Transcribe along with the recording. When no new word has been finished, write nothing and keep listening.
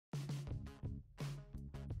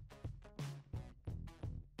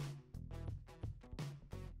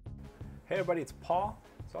Hey everybody, it's Paul.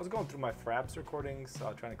 So I was going through my FRAPS recordings,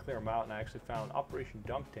 trying to clear them out, and I actually found Operation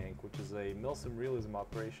Dump Tank, which is a Milsim realism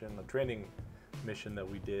operation, a training mission that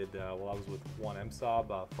we did while I was with 1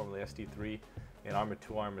 MSOB, formerly SD3, in Armor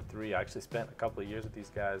 2, Armor 3. I actually spent a couple of years with these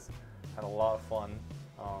guys, had a lot of fun.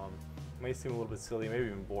 May seem a little bit silly, maybe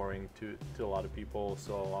even boring to a lot of people,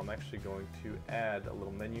 so I'm actually going to add a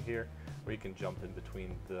little menu here where you can jump in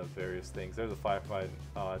between the various things. There's a firefight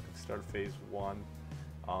at the start of phase 1.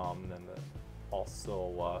 And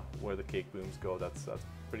also where the cake booms go. That's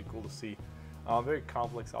pretty cool to see. Very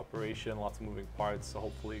complex operation, lots of moving parts, so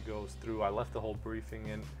hopefully it goes through. I left the whole briefing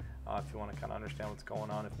in if you want to kind of understand what's going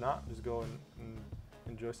on. If not, just go and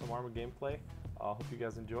enjoy some Armor gameplay. Hope you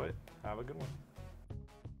guys enjoy it. Have a good one.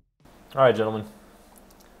 Alright gentlemen,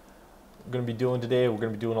 we're going to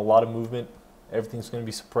be doing a lot of movement. Everything's going to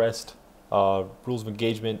be suppressed. Rules of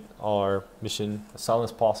engagement are mission as silent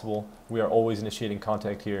as possible. We are always initiating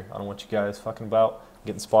contact here. I don't want you guys fucking about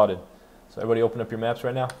getting spotted. So everybody open up your maps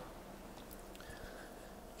right now.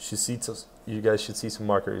 You guys should see some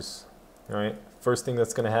markers. Alright, first thing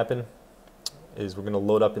that's going to happen is we're going to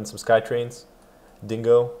load up in some SkyTrains.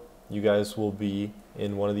 Dingo, you guys will be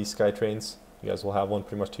in one of these SkyTrains. You guys will have one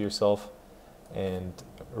pretty much to yourself. And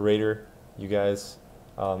Raider, you guys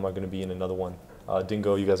are going to be in another one.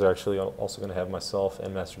 Dingo, you guys are actually also going to have myself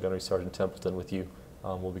and Master Gunnery Sergeant Templeton with you.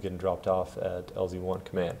 We'll be getting dropped off at LZ1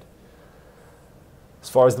 Command. As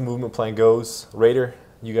far as the movement plan goes, Raider,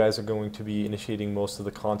 you guys are going to be initiating most of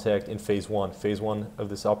the contact in Phase 1. Phase 1 of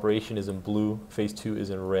this operation is in blue, Phase 2 is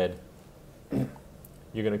in red.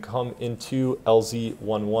 You're going to come into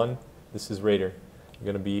LZ11. This is Raider.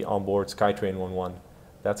 You're going to be on board SkyTrain 11.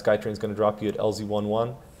 That SkyTrain is going to drop you at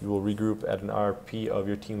LZ11. You will regroup at an IRP of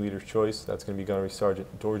your team leader's choice. That's going to be Gunnery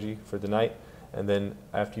Sergeant Dorji for the night. And then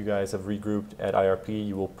after you guys have regrouped at IRP,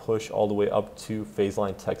 you will push all the way up to Phase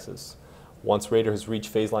Line, Texas. Once Raider has reached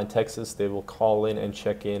Phase Line, Texas, they will call in and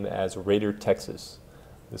check in as Raider, Texas.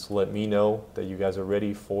 This will let me know that you guys are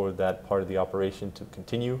ready for that part of the operation to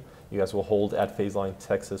continue. You guys will hold at Phase Line,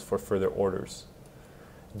 Texas for further orders.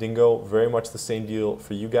 Dingo, very much the same deal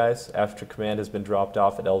for you guys. After command has been dropped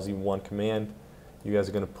off at LZ1 Command, you guys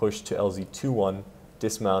are going to push to LZ21,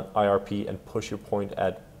 dismount, IRP, and push your point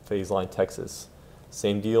at Phase Line, Texas.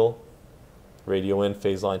 Same deal, radio in,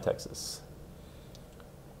 Phase Line, Texas.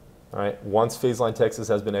 Alright, once Phase Line, Texas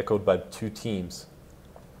has been echoed by 2 teams,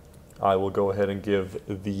 I will go ahead and give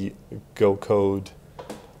the go code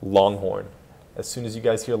Longhorn. As soon as you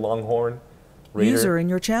guys hear Longhorn, Raider, user in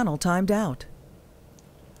your channel timed out.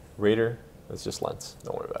 Raider, that's just Lens,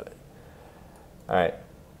 don't worry about it.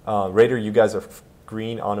 Alright, Raider, you guys are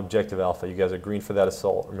green on Objective Alpha. You guys are green for that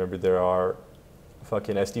assault. Remember, there are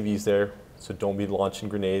fucking SDVs there, so don't be launching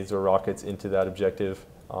grenades or rockets into that objective.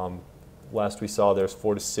 Last we saw, there's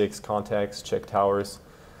 4 to 6 contacts. Check towers.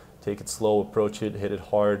 Take it slow, approach it, hit it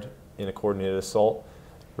hard in a coordinated assault.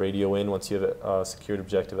 Radio in once you have secured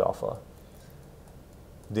Objective Alpha.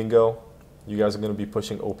 Dingo, you guys are going to be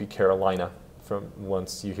pushing OP Carolina from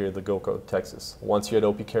once you hear the go code Texas. Once you're at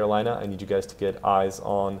OP Carolina, I need you guys to get eyes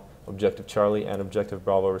on Objective Charlie and Objective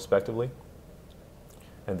Bravo respectively.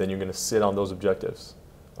 And then you're going to sit on those objectives.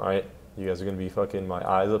 Alright? You guys are going to be fucking my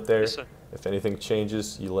eyes up there. Yes, sir. If anything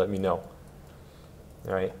changes, you let me know.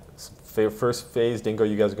 Alright? First phase, Dingo,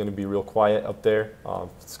 you guys are going to be real quiet up there.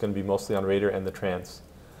 It's going to be mostly on Raider and the trans.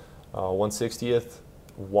 160th,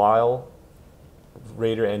 while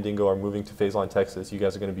Raider and Dingo are moving to Phase Line, Texas, you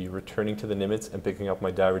guys are going to be returning to the Nimitz and picking up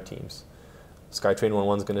my diver teams. SkyTrain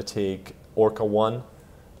 11 is going to take Orca 1,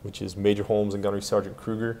 which is Major Holmes and Gunnery Sergeant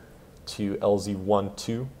Kruger, to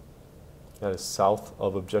LZ12. That is south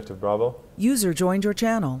of Objective Bravo. User joined your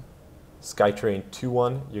channel. SkyTrain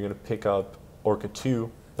 21, you're going to pick up Orca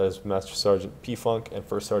 2, that is Master Sergeant P-Funk and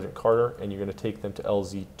First Sergeant Carter, and you're going to take them to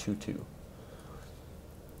LZ22.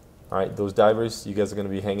 Alright, those divers, you guys are going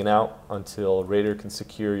to be hanging out until Raider can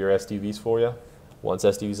secure your SDVs for you. Once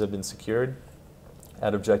SDVs have been secured,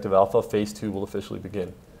 at Objective Alpha, Phase 2 will officially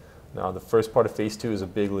begin. Now, the first part of Phase 2 is a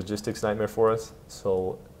big logistics nightmare for us,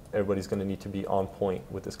 so everybody's going to need to be on point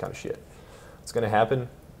with this kind of shit. What's going to happen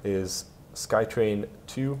is SkyTrain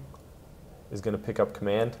 2 is going to pick up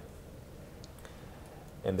command,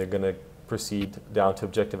 and they're going to proceed down to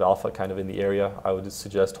Objective Alpha, kind of in the area. I would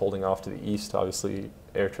suggest holding off to the east. Obviously,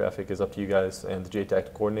 air traffic is up to you guys and the JTAC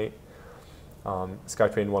to coordinate.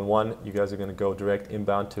 SkyTrain 11, you guys are going to go direct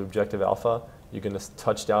inbound to Objective Alpha. You're going to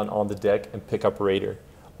touch down on the deck and pick up Raider.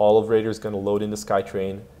 All of Raider is going to load into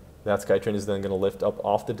SkyTrain. That SkyTrain is then going to lift up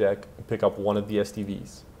off the deck and pick up one of the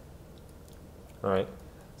SDVs. Alright,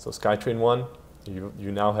 so SkyTrain 1,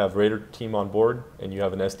 you now have Raider team on board and you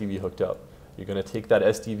have an SDV hooked up. You're going to take that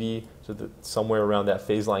SDV to somewhere around that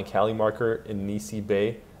phase line Cali marker in Nisi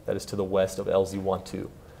Bay that is to the west of LZ12. You're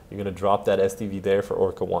going to drop that SDV there for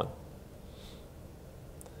Orca 1.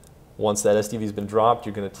 Once that SDV has been dropped,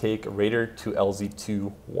 you're going to take Raider to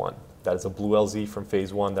LZ21. That is a blue LZ from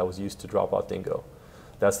phase 1 that was used to drop out Dingo.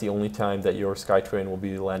 That's the only time that your Skytrain will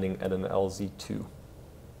be landing at an LZ2.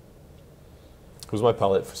 Who's my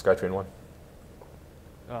pilot for Skytrain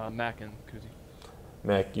 1? Mac and Kuzi.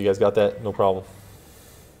 Mac, you guys got that? No problem.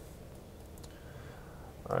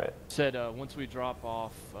 All right. Said once we drop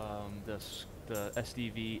off the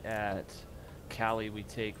SDV at Cali, we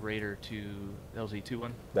take Raider to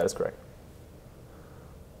LZ21. That is correct.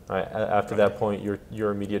 All right. After that point,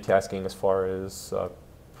 your immediate tasking as far as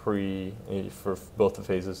for both the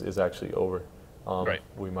phases is actually over. Right.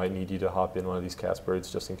 We might need you to hop in one of these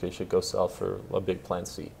Casbirds just in case shit goes south for a big plan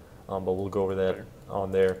C. But we'll go over that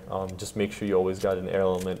on there. Just make sure you always got an air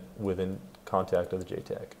element within contact of the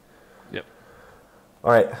JTAC. Yep.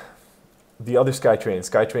 All right. The other Skytrain,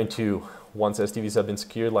 Skytrain 2. Once SDVs have been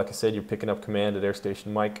secured, like I said, you're picking up command at Air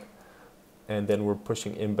Station Mike. And then we're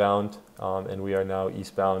pushing inbound, and we are now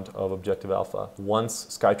eastbound of Objective Alpha. Once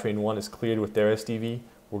Skytrain 1 is cleared with their SDV,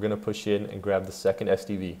 we're going to push in and grab the second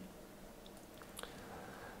SDV.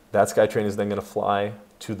 That Skytrain is then going to fly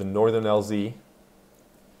to the northern LZ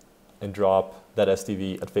and drop that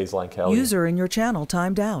SDV at phase line Cali. User in your channel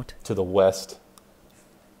timed out. To the west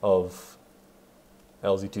of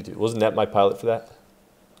LZ22. Wasn't that my pilot for that?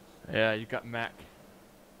 Yeah, you got Mac.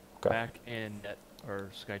 Okay. Mac and Net, or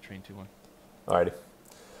Skytrain 2-1. Alrighty.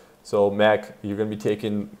 So Mac, you're going to be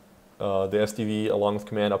taking the SDV along with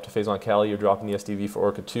command up to phase line Cali. You're dropping the SDV for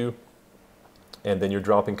Orca 2. And then you're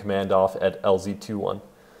dropping command off at LZ21.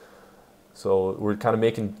 So we're kind of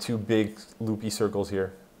making two big loopy circles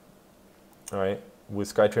here. All right,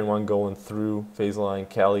 with Skytrain 1 going through phase line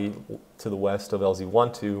Cali to the west of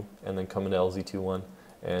LZ12 and then coming to LZ21,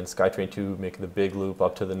 and Skytrain 2 making the big loop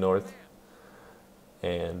up to the north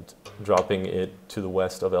and dropping it to the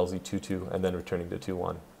west of LZ22 and then returning to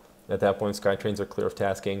 2-1. At that point, Skytrains are clear of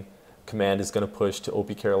tasking. Command is going to push to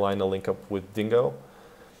OP Carolina, link up with Dingo.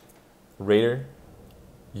 Raider,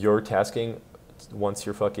 you're tasking, once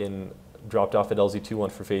you're fucking dropped off at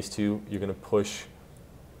LZ21 for phase 2, you're going to push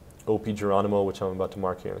OP Geronimo, which I'm about to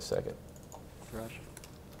mark here in a second. Rush.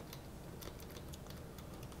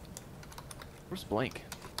 Where's Blank?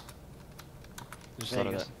 Just thought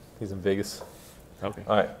of that. He's in Vegas. Okay.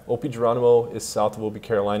 All right, OP Geronimo is south of OP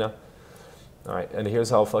Carolina. All right, and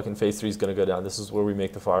here's how fucking phase 3 is going to go down. This is where we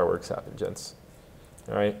make the fireworks happen, gents.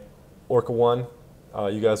 All right, Orca 1,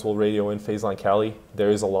 you guys will radio in phase line Cali.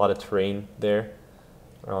 There is a lot of terrain there.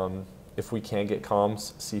 If we can get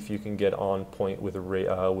comms, see if you can get on point with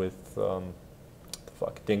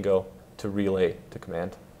Dingo to relay to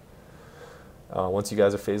command. Once you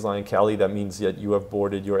guys are phase line Cali, that means that you have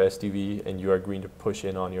boarded your SDV and you are green to push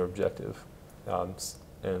in on your objective.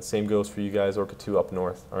 And same goes for you guys, Orca 2 up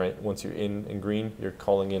north. All right, once you're in green, you're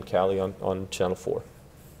calling in Cali on channel 4.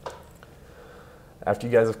 After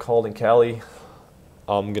you guys have called in Cali,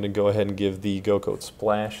 I'm going to go ahead and give the go code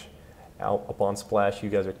splash. Upon splash,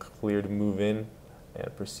 you guys are clear to move in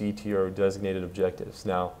and proceed to your designated objectives.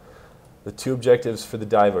 Now, the two objectives for the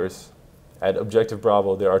divers, at Objective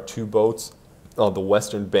Bravo, there are two boats on the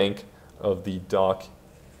western bank of the dock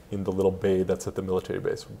in the little bay that's at the military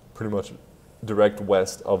base, pretty much direct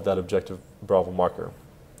west of that Objective Bravo marker.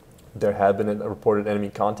 There have been reported enemy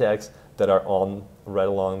contacts that are on right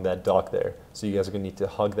along that dock there. So you guys are going to need to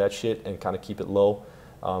hug that shit and kind of keep it low.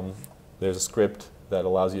 There's a script that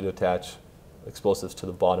allows you to attach explosives to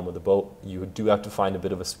the bottom of the boat. You do have to find a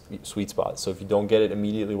bit of a sweet spot. So if you don't get it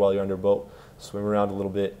immediately while you're under a boat, swim around a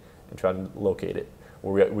little bit and try to locate it.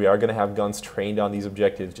 We are going to have guns trained on these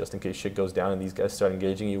objectives just in case shit goes down and these guys start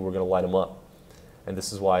engaging you. We're going to light them up. And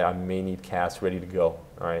this is why I may need cast ready to go.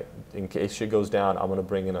 All right, in case shit goes down, I'm going to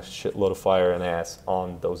bring in a shitload of fire and ass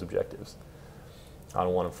on those objectives. I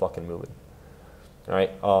don't want them fucking moving. All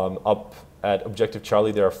right, up at Objective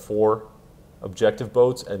Charlie, there are 4 objective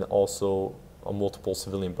boats and also multiple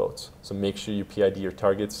civilian boats. So make sure you PID your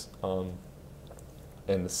targets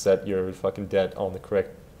and set your fucking det on the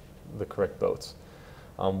correct boats.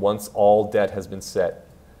 Once all det has been set,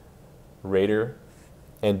 Raider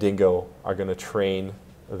and Dingo are going to train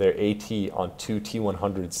their AT on 2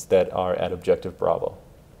 T-100s that are at Objective Bravo.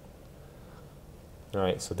 All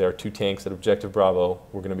right, so there are 2 tanks at Objective Bravo.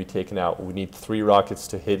 We're going to be taking out. We need 3 rockets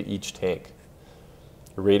to hit each tank.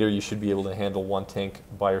 Raider, you should be able to handle 1 tank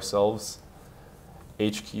by yourselves.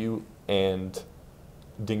 HQ and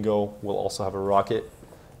Dingo will also have a rocket.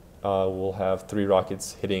 We'll have 3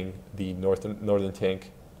 rockets hitting the northern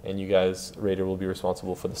tank and you guys, Raider, will be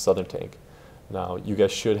responsible for the southern tank. Now, you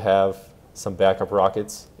guys should have some backup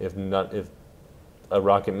rockets. If a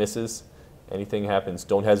rocket misses, anything happens,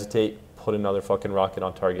 don't hesitate, put another fucking rocket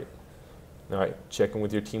on target. All right, check in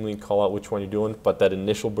with your team lead, call out which one you're doing, but that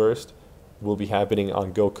initial burst will be happening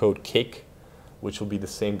on go code CAKE, which will be the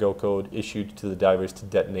same go code issued to the divers to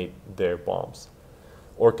detonate their bombs.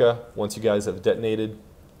 Orca, once you guys have detonated,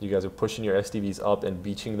 you guys are pushing your SDVs up and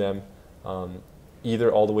beaching them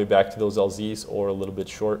either all the way back to those LZs or a little bit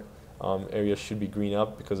short. Area should be green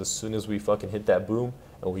up, because as soon as we fucking hit that boom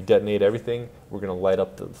and we detonate everything, we're gonna light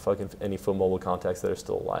up the fucking any foot mobile contacts that are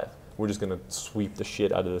still alive. We're just gonna sweep the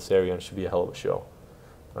shit out of this area, and it should be a hell of a show.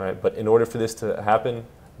 All right, but in order for this to happen,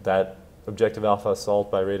 that objective alpha assault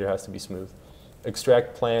by Raider has to be smooth.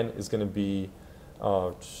 Extract plan is gonna be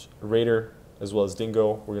Raider as well as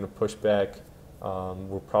Dingo. We're gonna push back.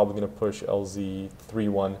 We're probably gonna push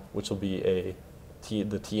LZ31, which will be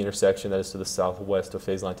the T intersection that is to the southwest of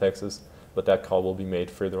Phase Line, Texas, but that call will be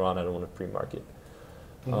made further on. I don't want to pre-mark it.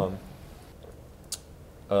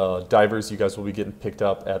 Divers, you guys will be getting picked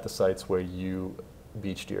up at the sites where you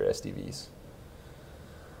beached your SDVs.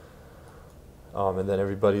 And then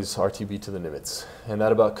everybody's RTB to the Nimitz. And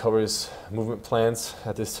that about covers movement plans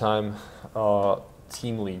at this time.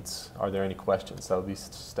 Team leads, are there any questions? That would be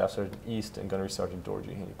Staff Sergeant East and Gunnery Sergeant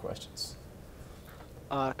Dorji. Any questions?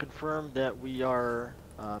 Confirm that we are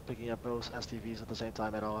picking up both STVs at the same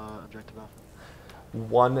time at Objective Alpha.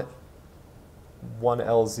 One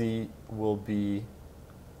LZ will be,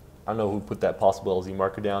 I don't know who put that possible LZ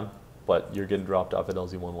marker down, but you're getting dropped off at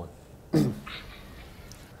LZ11.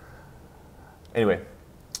 Anyway.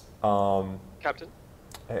 Captain?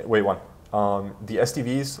 Wait, one. The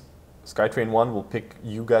STVs, Skytrain 1 will pick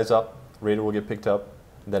you guys up, Raider will get picked up,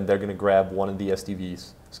 and then they're going to grab one of the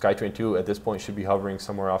STVs. Skytrain 2 at this point should be hovering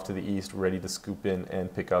somewhere off to the east, ready to scoop in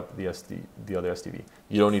and pick up the other STV.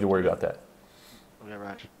 You don't need to worry about that. Okay,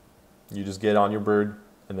 right. You just get on your bird,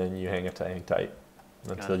 and then you hang tight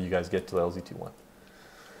until you guys get to the LZ21.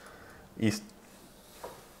 East.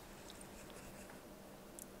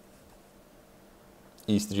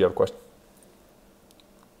 East, did you have a question?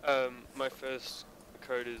 My first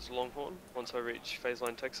code is Longhorn once I reach Phase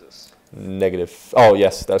Line, Texas. Negative. Oh,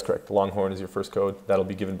 yes, that's correct. Longhorn is your first code. That'll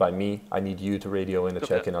be given by me. I need you to radio in to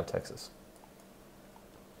check in on Texas.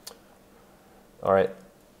 All right.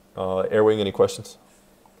 Airwing, any questions?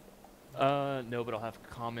 No, but I'll have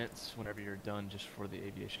comments whenever you're done, just for the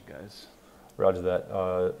aviation guys. Roger that.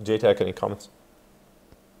 JTAC, any comments?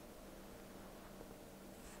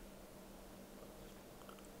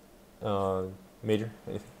 Major,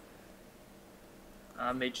 anything?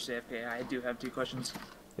 Major CFK, I do have 2 questions.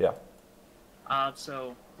 Yeah.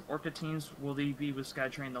 So, Orca teams, will they be with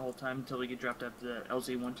Skytrain the whole time until we get dropped up to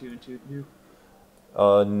LZ1, 2, and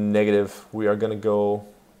 2? Negative. We are going to go,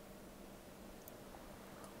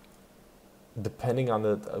 depending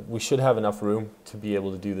on we should have enough room to be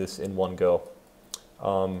able to do this in one go.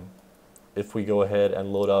 If we go ahead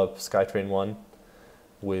and load up Skytrain 1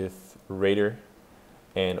 with Raider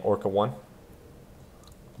and Orca 1,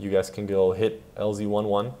 you guys can go hit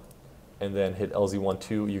LZ11 and then hit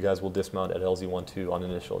LZ12. You guys will dismount at LZ12 on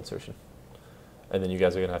initial insertion. And then you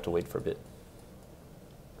guys are going to have to wait for a bit.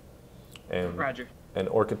 And, Roger. And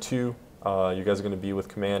Orca 2, you guys are going to be with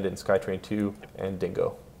Command in Skytrain 2 and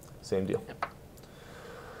Dingo. Same deal. Yep.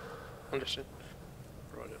 Understood.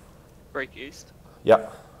 Roger. Break east. Yeah.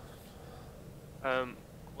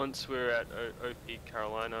 Once we're at OP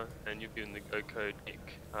Carolina and you've given the go code IC,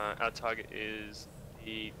 our target is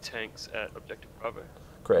the tanks at Objective Bravo.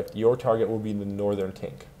 Correct. Your target will be the northern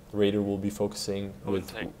tank. Raider will be focusing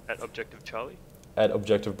with tank at Objective Charlie. At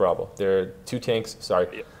Objective Bravo. There are 2 tanks. Sorry,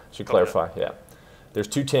 Yep. Should clarify. Yeah, there's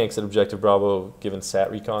 2 tanks at Objective Bravo given sat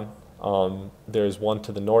recon. There's one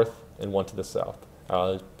to the north and one to the south.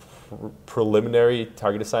 Preliminary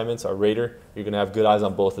target assignments are Raider. You're gonna have good eyes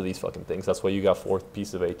on both of these fucking things. That's why you got 4th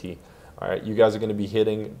piece of AT. All right, you guys are gonna be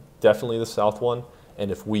hitting definitely the south one, and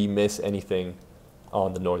if we miss anything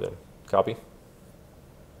on the northern. Copy?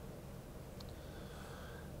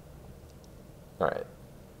 All right.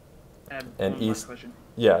 And east,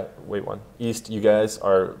 yeah, wait one. East, you guys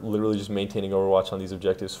are literally just maintaining overwatch on these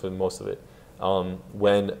objectives for most of it.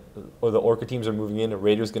 When the Orca teams are moving in,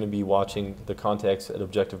 Raider's going to be watching the contacts at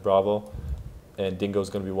Objective Bravo, and Dingo's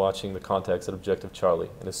going to be watching the contacts at Objective Charlie.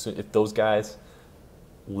 And if those guys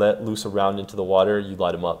let loose around into the water, you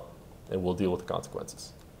light them up, and we'll deal with the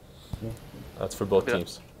consequences. That's for both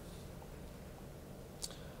teams.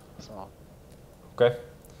 Okay.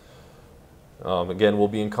 Again, we'll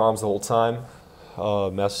be in comms the whole time.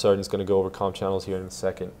 Master Sergeant's going to go over comm channels here in a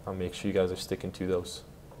second. I'll make sure you guys are sticking to those.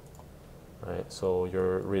 Right, so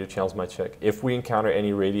your radio channels might check. If we encounter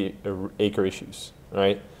any acre issues,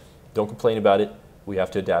 right, don't complain about it. We have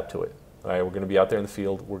to adapt to it. All right, we're going to be out there in the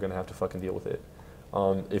field. We're going to have to fucking deal with it.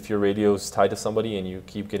 If your radio's tied to somebody and you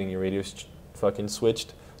keep getting your radios fucking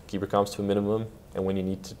switched, keep your comms to a minimum. And when you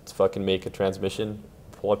need to fucking make a transmission,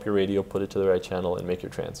 pull up your radio, put it to the right channel, and make your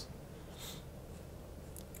trans.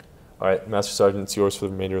 All right, Master Sergeant, it's yours for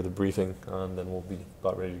the remainder of the briefing, and then we'll be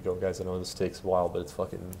about ready to go, guys. I know this takes a while, but it's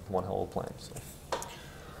fucking one hell of a plan. So.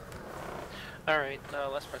 All right,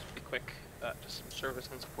 last part's pretty quick. Just some service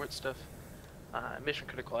and support stuff. Mission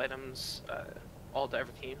critical items. All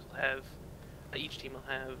diver teams will have. Each team will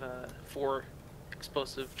have 4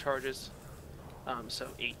 explosive charges, so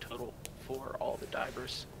 8 total for all the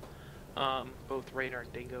divers. Both radar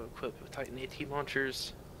and dingo equipped with Titan AT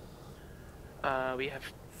launchers. We have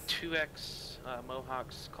 2X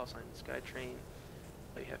Mohawks, call sign Skytrain.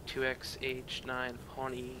 We have 2X H9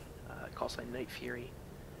 Pawnee, call sign Night Fury.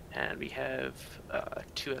 And we have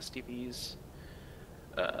 2 SDVs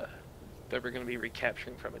that we're going to be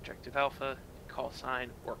recapturing from Objective Alpha, call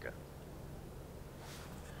sign Orca.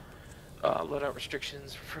 Loadout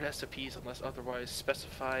restrictions for SOPs unless otherwise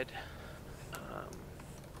specified.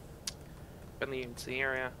 Friendly units in the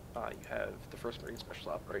area, you have the 1st Marine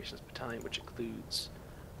Special Operations Battalion, which includes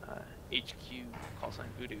HQ, call sign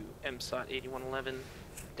Voodoo, MSOT 8111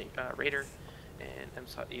 Raider, and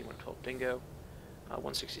MSOT 8112 Dingo.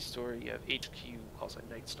 160 story, you have HQ, call sign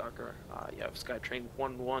Night Stalker, you have Skytrain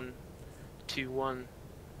 1121,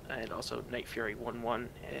 and also Night Fury 11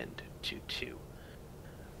 and 22.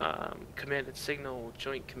 Command and Signal,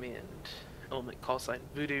 Joint Command, element call sign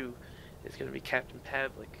Voodoo is going to be Captain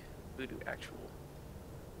Pavlik, Voodoo Actual.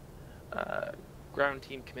 Ground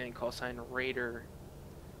Team Command call sign Raider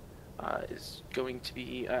is going to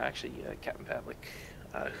be Captain Pavlik.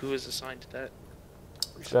 Who is assigned to that?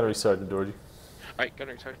 Gunnery Sergeant Doherty. Alright,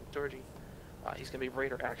 Gunnery Sergeant Doherty. He's going to be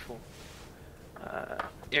Raider Actual.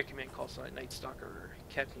 Air Command call sign Night Stalker,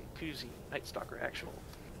 Captain Kuzi, Night Stalker Actual.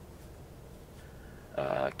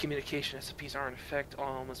 Communication SOPs are in effect.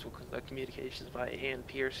 All elements will conduct communications via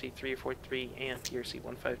ANPRC 343, ANPRC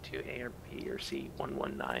 152, ANPRC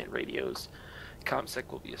 119 radios. ComSec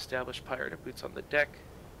will be established prior to boots on the deck.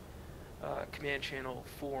 Command channel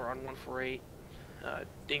 4 on 148.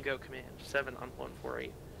 Dingo command 7 on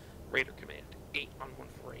 148. Raider command 8 on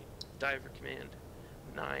 148. Diver command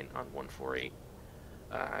 9 on 148.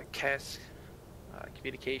 CAS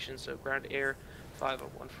communications, so ground to air 5 on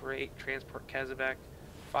 148. Transport Kazabak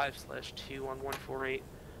 5/2 on 148.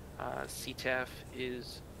 CTAF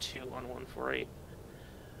is 2 on 148.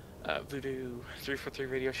 Voodoo 343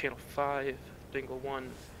 radio channel 5. Dingle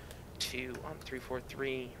 1 2 on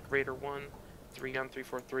 343. Raider 1 3 on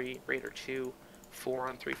 343. Raider 2 4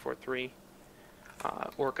 on 343.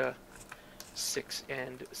 Orca 6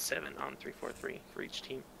 and 7 on 343 for each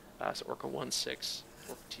team. So Orca 1 6,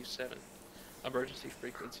 Orca 2 7. Emergency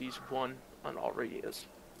frequencies 1 on all radios.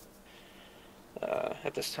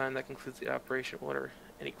 At this time, that concludes the operation order.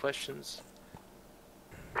 Any questions?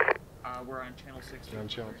 We're on channel 6. You're on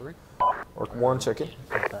channel 3? Orc 1, check in.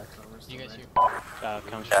 You guys here?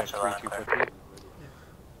 Comes check 3243.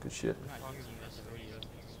 Good shit.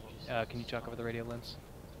 Can you talk over the radio lens?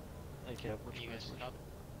 Okay, you guys up?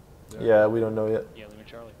 Yeah, we don't know yet. Yeah, Lima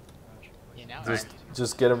Charlie. Yeah, now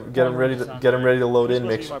Just get them ready to load in.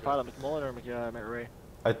 Make sure. My pilot, McMullen or Ray?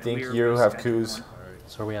 I think you have Coos.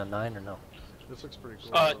 So are we on 9 or no? This looks pretty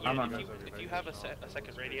cool. Yeah, if you have a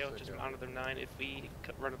second radio, just monitor 9. If we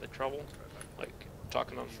run into trouble, like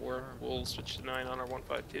talking on 4, we'll switch to 9 on our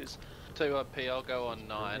 152s. Tell you what, P, I'll go on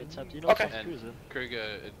 9. Okay. And Kruger,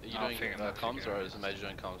 are you doing comms or is the Major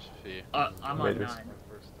doing comms for you? I'm on 9.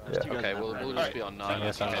 Yeah. Okay, we'll just be on 9.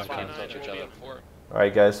 Yes, I'm on touch each other.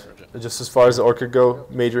 Alright, guys. Just as far as the Orca go,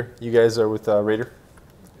 Major, you guys are with Raider.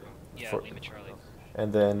 Yeah, Lima Charlie.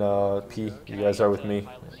 And then P, you guys are with me.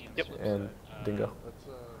 Yep. And Dingo.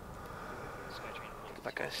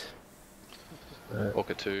 Goodbye, guys.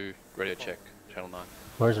 Orca 2, radio check, channel 9.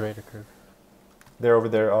 Where's Raider crew? They're over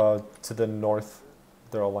there to the north.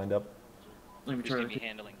 They're all lined up. Who's going to be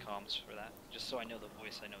handling comms for that? Just so I know the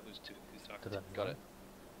voice, I know who's talking to. Got it.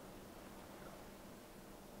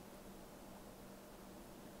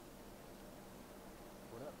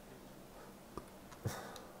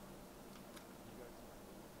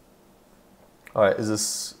 All right, is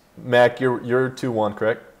this Mac? You're 2-1,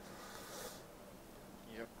 correct?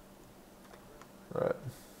 Yep. All right.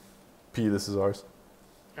 P, this is ours.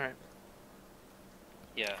 Alright.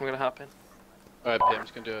 Yeah. I'm gonna hop in. Alright, P, I'm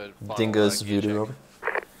just gonna do a final Dingo's gear Voodoo check. over.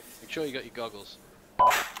 Make sure you got your goggles.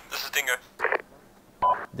 This is Dingo.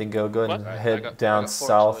 Dingo, go ahead and What? head down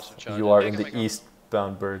south. You are in the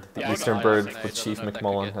eastbound bird, the eastern bird with Chief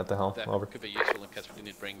McMullen at the helm. Over. Could be useful in case we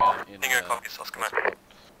need to bring in. Dingo copies, lost command.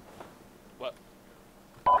 What?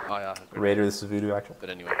 Oh yeah. Raider, this is Voodoo actual. But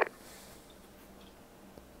anyway.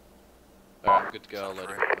 Alright, good to go. I'll load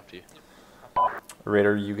it up to you.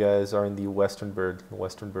 Raider, you guys are in the western bird. The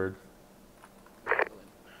western bird.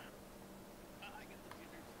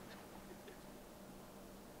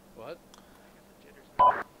 What?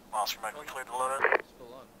 Miles from Oakland, clear to load it.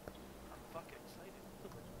 Still on.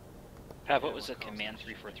 What was the command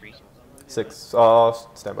 343? 6.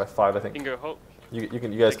 Stand by 5, I think. Dingo, halt. You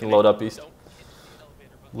guys can load up east.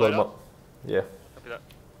 Load them up. Yeah. Copy that.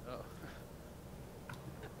 Oh.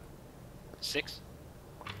 6?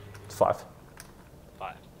 It's 5.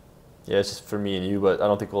 5. Yeah, it's just for me and you, but I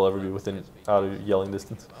don't think we'll ever be within out of yelling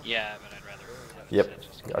distance. Yeah, but I'd rather have it Yep. set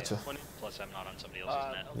just in Gotcha. case. Plus, I'm not on somebody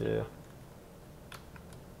else's net. Yeah.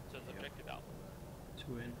 So the objective out.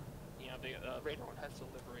 2 in. Yeah, the radar one has to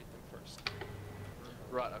liberate them first.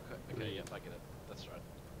 Right. Okay. Yep. I get it. That's right.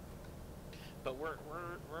 But we're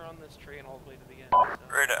on this train all the way to the end. So.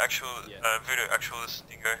 Raider, actual, Yeah. Voodoo, actual is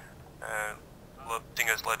Dingo.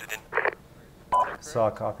 Dingo's loaded in. Saw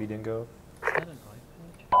a copy, Dingo.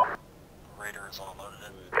 Raider is all loaded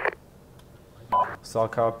in. Saw a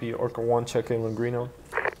copy. Orca 1, check in when green on.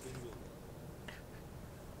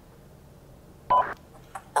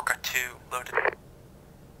 Orca 2 loaded.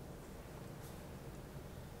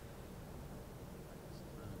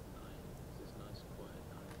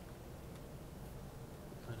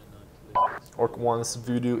 Orca 1, this is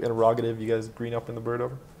Voodoo, interrogative. You guys green up in the bird,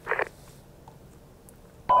 over?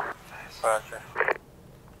 Roger.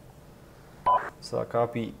 Saw a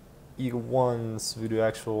copy. Eagle 1, this is Voodoo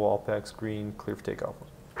actual. All packs green, clear for takeoff.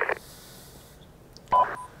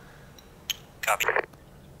 Copy.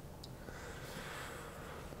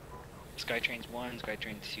 Skytrain's 1,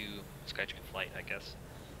 Skytrain 2, Skytrain flight, I guess.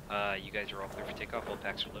 You guys are all clear for takeoff, all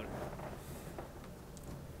packs are loaded.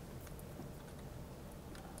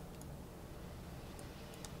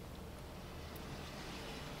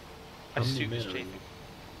 I suit is chafing.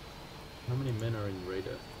 How many men are in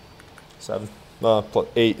radar? 7. Plus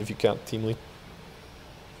 8 if you count team lead.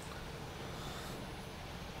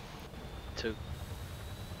 2.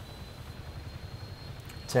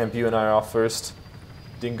 Temp, you and I are off first.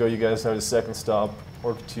 Dingo, you guys have the second stop.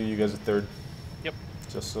 Orca 2, you guys are third. Yep.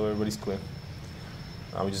 Just so everybody's clear.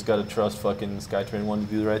 We just gotta trust fucking Skytrain 1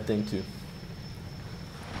 to do the right thing too.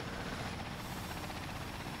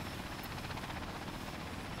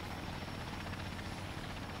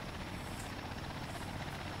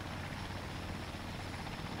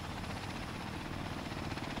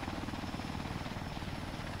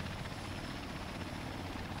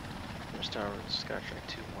 First tower, Skytrain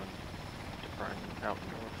 2-1, departing out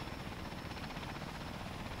north.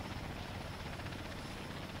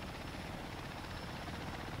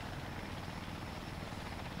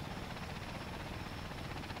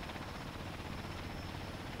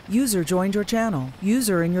 User joined your channel.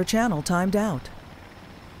 User in your channel timed out.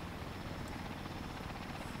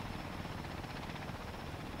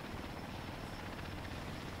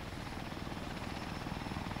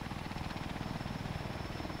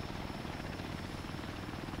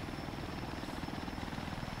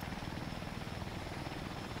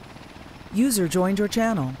 User joined your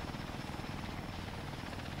channel.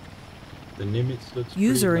 The Nimitz looks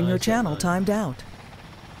User pretty in your nice at channel night. timed out.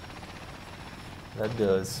 That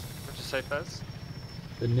does. What'd you say, Faz?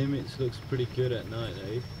 The Nimitz looks pretty good at night,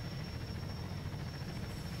 eh?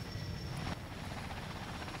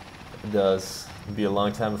 It does. It'll be a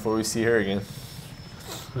long time before we see her again.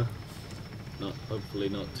 Hopefully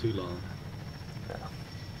not too long. Yeah.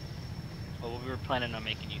 Well, we were planning on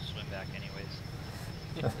making you swim back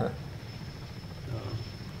anyways.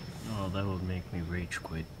 Oh, that would make me rage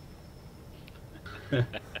quit.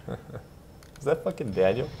 Is that fucking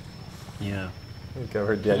Daniel? Yeah. I think I've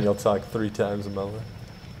heard Daniel talk 3 times in my life.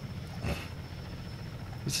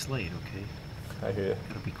 It's late, okay? I hear ya.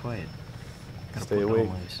 Gotta be quiet. Gotta Stay put awake.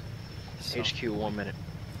 noise. So- HQ 1 minute.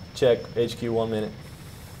 Check. HQ 1 minute.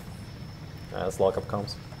 Alright, let's lock up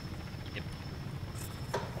comms.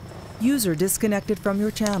 User disconnected from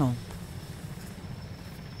your channel.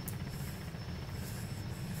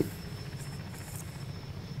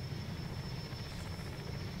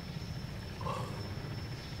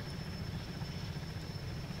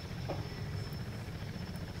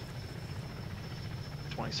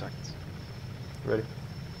 Seconds. Ready?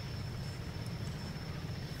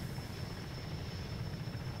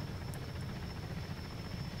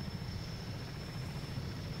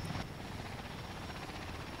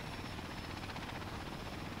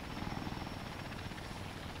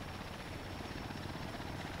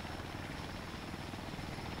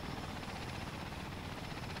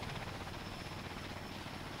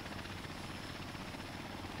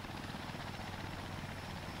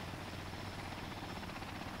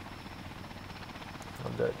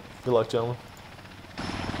 on deck. Good luck, gentlemen.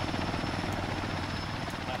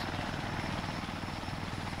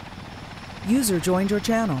 User joined your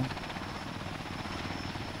channel.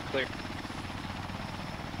 Clear.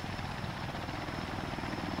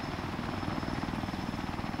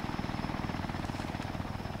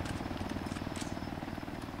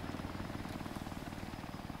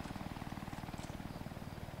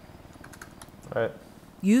 Alright,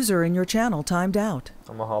 User in your channel timed out.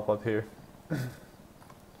 I'm gonna hop up here. Roger.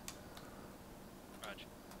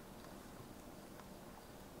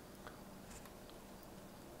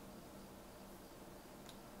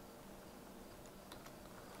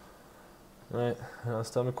 Alright, now it's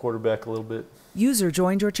time to quarterback a little bit. User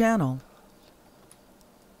joined your channel.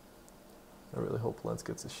 I really hope Lance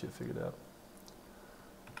gets his shit figured out.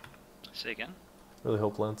 Say again. Really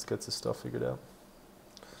hope Lance gets his stuff figured out.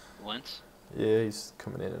 Lens. Yeah, he's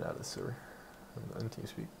coming in and out of the sewer. On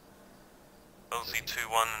TeamSpeak.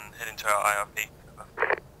 LZ21 and heading to our IRP.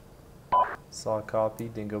 Saw a copy.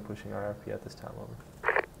 Dingo pushing IRP at this time. Over.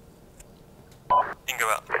 Dingo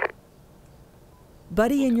out.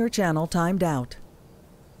 Buddy in your channel timed out.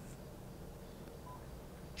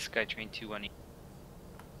 Skytrain 2-1.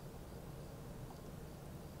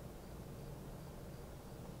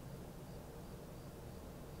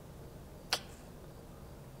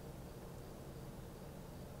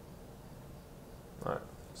 Alright,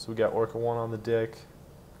 so we got Orca 1 on the deck.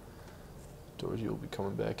 Dorji will be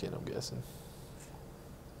coming back in, I'm guessing.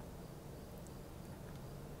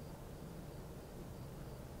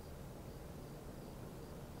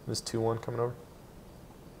 This 2-1 coming over?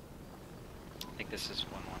 I think this is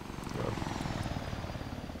 1-1. Yeah.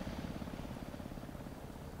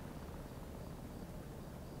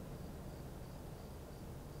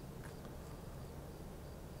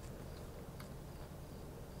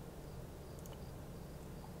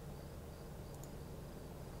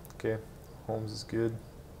 Okay, Holmes is good.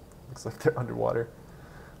 Looks like they're underwater.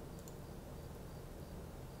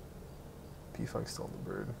 P-Funk's still on the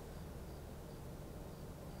bird.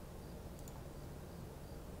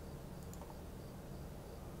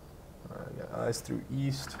 Alright, got eyes through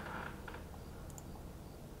east.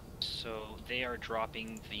 So they are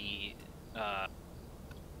dropping the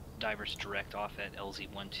divers direct off at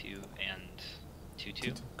LZ-12 and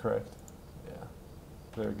 22. Correct. Yeah.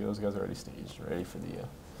 There it goes. Guys are already staged, ready for the.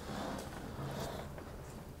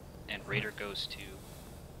 And Raider goes to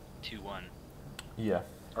 2-1. Yeah.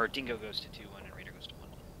 Or Dingo goes to 2-1 and Raider goes to 1-1.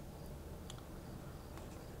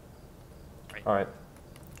 Right. All right.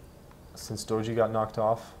 Since Doji got knocked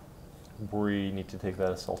off, we need to take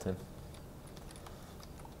that assault in.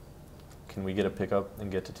 Can we get a pickup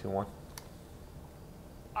and get to 2-1?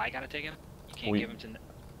 I gotta take him? You can't give him to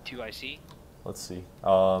 2 IC? Let's see. I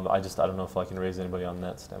don't know if I can raise anybody on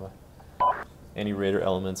net. Standby. Any Raider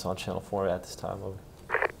elements on channel 4 at this time? Over.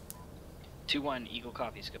 2-1, Eagle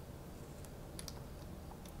copies. Go.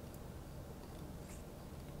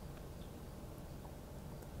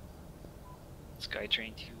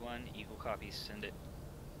 Skytrain 2-1, Eagle copies, send it.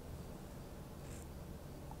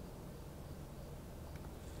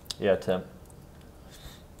 Yeah, temp.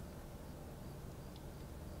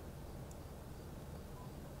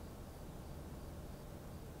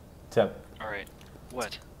 Temp. Alright,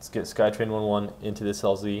 what? Let's get Skytrain 1-1 into this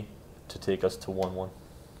LZ to take us to 1-1.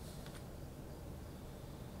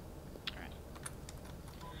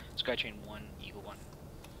 Skytrain 1, Eagle 1.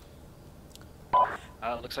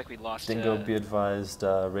 Looks like we lost. Dingo, be advised,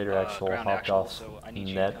 Raider Actual ground hopped actual, off so I need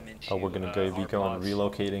you to net. come into, We're going to go our Vico and pods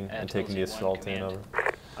relocating at and taking the LZ1 assault in. command.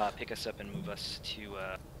 Over. Pick us up and move us to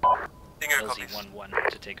Dingo LZ-11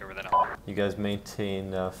 to take over that island. You guys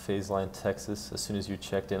maintain phase line Texas. As soon as you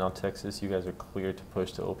checked in on Texas, you guys are clear to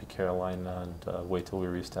push to OP Carolina and wait till we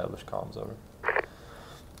reestablish comms. Over.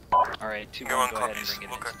 Alright, 2-1, Go go ahead and bring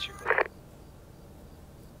it in since you're clear.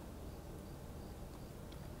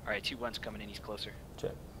 Alright, 2-1's coming in, he's closer.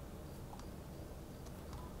 Check.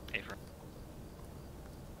 Hey, for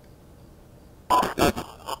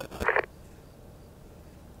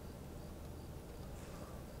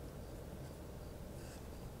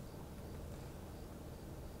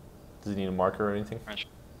Does he need a marker or anything? French.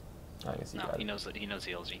 I guess he No, got he it. knows the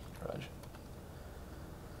LG. Raj.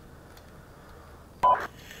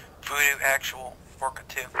 Voodoo Actual, Orca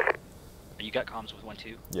 2. You got comms with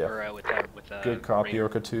 1-2? Yeah. Or with Good copy, Raider.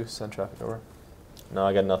 Orca 2. Send traffic over. No,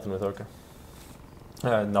 I got nothing with Orca.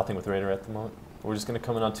 Nothing with Raider at the moment. We're just going to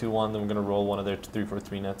come in on 2-1, then we're going to roll one of their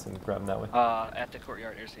 343 nets and grab them that way. At the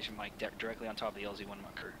Courtyard Air Station, Mike, directly on top of the LZ-1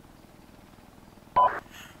 bunker.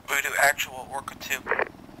 Voodoo Actual, Orca 2.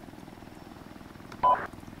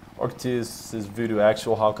 Orca 2 is Voodoo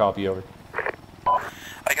Actual. How copy over?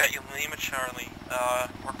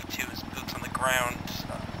 Orca 2 is boots on the ground.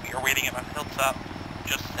 We are waiting on hilltop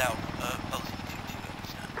just south of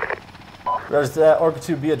LZ22. Roger that. Orca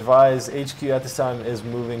 2, be advised, HQ at this time is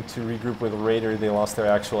moving to regroup with Raider. They lost their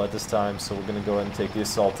actual at this time, so we're going to go ahead and take the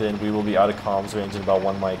assault in. We will be out of comms range in about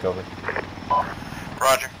 1 mic, over.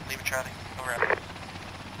 Roger, leave it chatting. Over out.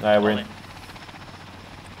 Alright, we're in.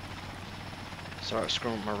 Sorry,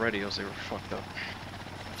 screwing with my radios, they were fucked up.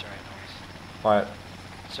 That's alright, no worries. Alright.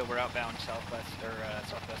 So we're outbound southwest, or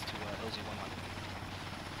southwest to LZ11.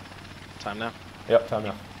 Time now? Yep, time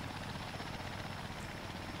now.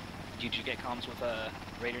 Did you get comms with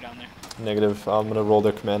Raider down there? Negative. I'm going to roll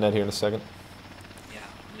their command net here in a second. Yeah,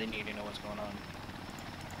 they need to know what's going on.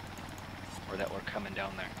 Or that we're coming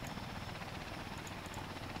down there.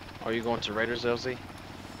 Are you going to Raiders, LZ?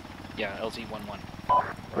 Yeah, LZ11.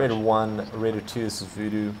 Raider 1, Raider 2, this is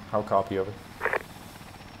Voodoo. How copy, over?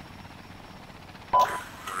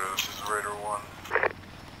 This is Raider 1.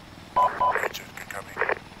 Raider 2, good copy.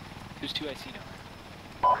 Who's 2IC down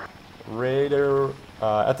there? Raider,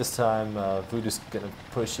 at this time, Voodoo's going to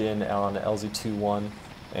push in on LZ21,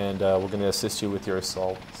 and we're going to assist you with your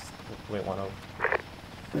assault. Wait, 1 over.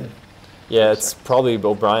 Yeah, it's probably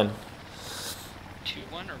O'Brien.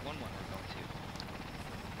 2-1 or 1-1 we're going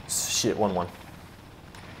to? Shit, 1-1.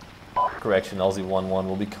 Correction, LZ11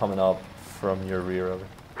 will be coming up from your rear, over.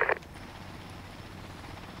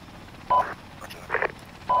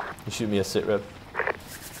 You shoot me a sit rep.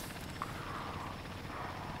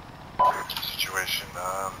 Situation,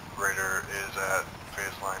 Raider is at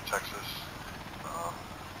phase line, Texas.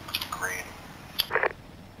 Green.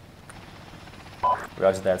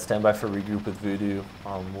 Roger that. Stand by for regroup with Voodoo.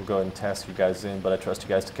 We'll go ahead and task you guys in, but I trust you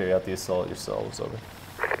guys to carry out the assault yourselves, over.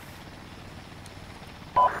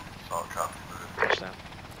 Solid copy, Voodoo. Touchdown.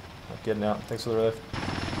 Getting out. Thanks for the relief.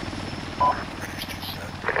 Raiders 2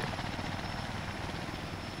 set.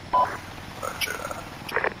 Roger that.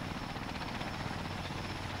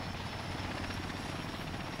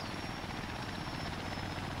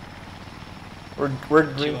 We're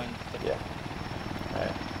green. 2-1. Yeah.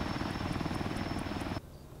 Alright.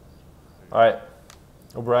 Alright.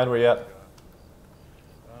 O'Brien, where you at? We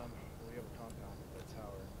have a compound at the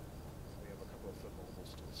tower. We have a couple of foot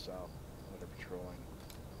mobiles to the south that are patrolling.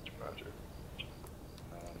 Roger.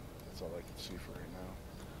 That's all I can see for right now.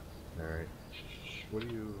 Alright. What do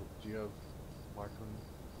you have Markman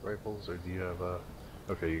rifles, or do you have,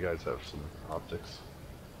 okay, you guys have some optics.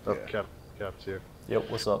 Oh, Yeah. Cap's here. Yep,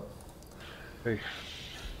 what's up? Hey.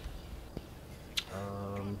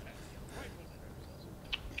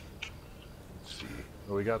 Let's see.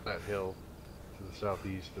 Well, we got that hill to the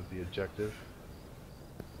southeast of the objective.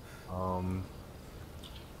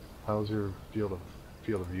 How's your field of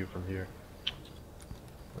view from here?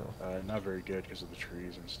 Not very good because of the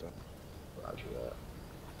trees and stuff. Roger that.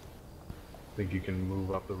 Think you can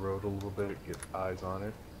move up the road a little bit, get eyes on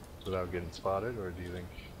it without getting spotted, or do you think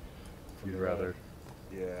you'd rather?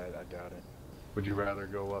 Yeah, I doubt it. Would you rather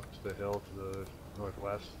go up to the hill to the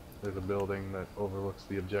northwest? There's a building that overlooks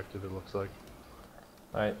the objective, it looks like.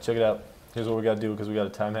 Alright, check it out. Here's what we gotta do because we got a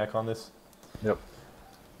time hack on this. Yep.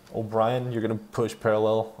 O'Brien, you're gonna push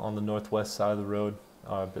parallel on the northwest side of the road.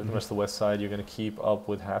 The rest of the west side, you're gonna keep up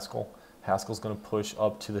with Haskell. Haskell's gonna push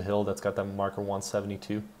up to the hill that's got that marker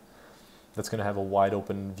 172. That's gonna have a wide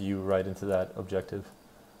open view right into that objective,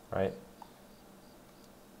 right?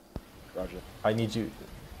 Roger. I need you,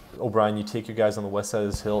 O'Brien, you take your guys on the west side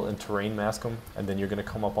of this hill and terrain mask them, and then you're going to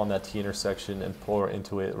come up on that T intersection and pour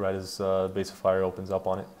into it right as base of fire opens up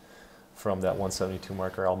on it from that 172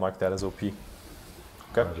 marker. I'll mark that as OP. Okay?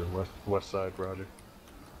 Roger. West side, roger.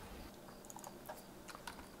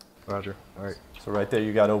 Roger. Alright. So right there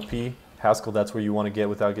you got OP. Haskell, that's where you want to get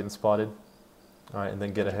without getting spotted. Alright, and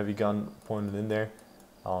then get a heavy gun pointed in there.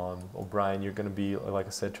 O'Brien, you're going to be, like I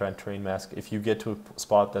said, try and terrain mask. If you get to a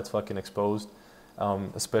spot that's fucking exposed,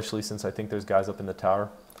 especially since I think there's guys up in the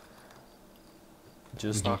tower,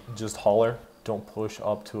 just holler. Don't push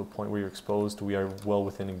up to a point where you're exposed. We are well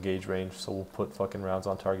within engage range, so we'll put fucking rounds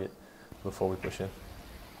on target before we push in.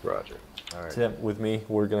 Roger. Alright. Tim, with me,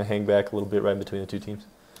 we're going to hang back a little bit right in between the two teams.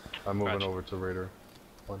 I'm moving over to Raider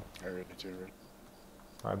 1. Alright, it's over.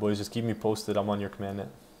 Alright, boys, just keep me posted. I'm on your command net.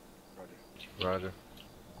 Roger. Let me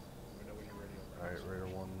know when you're ready. Alright, Raider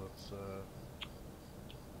 1, let's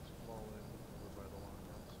fall in over by the long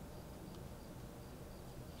runs.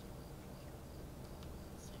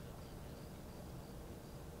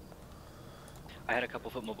 I had a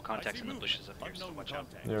couple foot mobile contacts in the bushes up here, so watch out.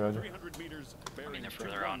 Yeah, Roger. I mean, they're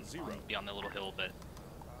further on beyond the little hill, but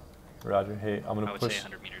Roger. Hey, I'm going I to would push. say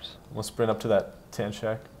 100 meters. I'm going to sprint up to that tin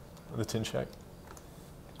shack. The tin shack.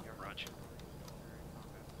 Yeah, Roger.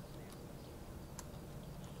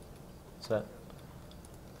 set.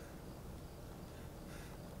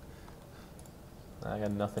 I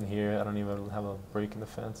got nothing here. I don't even have a break in the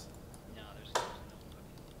fence. No, there's no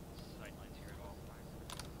fucking sightlines here at all.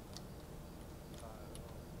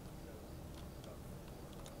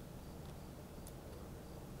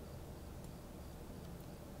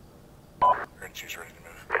 Richie's ready to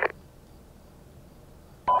move.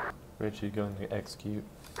 Richie going to execute.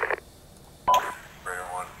 Raider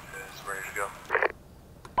 1 is ready to go.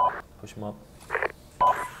 Push him up.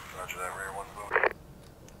 Roger that, Raider 1 moving.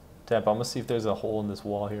 Tap, I'm gonna see if there's a hole in this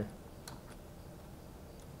wall here.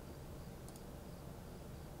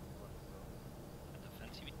 At the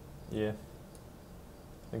fence, you mean? Yeah.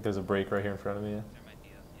 I think there's a break right here in front of me. Yeah. There might be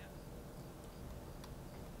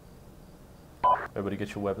a, yeah. Everybody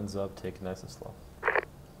get your weapons up, take it nice and slow.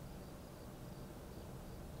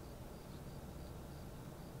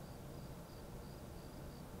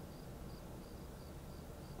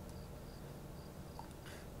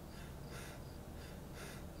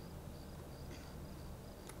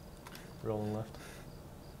 Rolling left.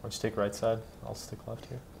 Why don't you take right side? I'll stick left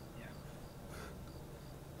here. Yeah.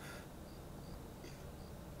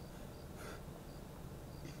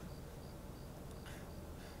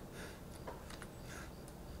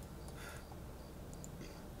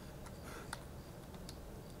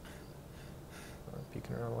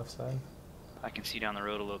 Peeking around the left side. I can see down the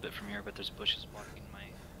road a little bit from here, but there's bushes blocking my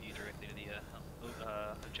view directly to the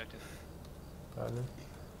objective. Roger.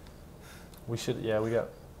 We should, yeah, we got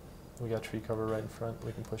tree cover right in front.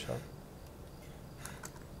 We can push up.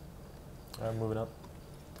 I'm moving up,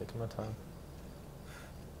 taking my time.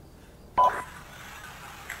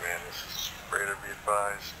 Command, this is Raider, be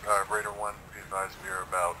advised. Raider 1, be advised we are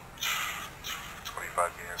about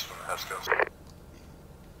 25 meters from the Hescos.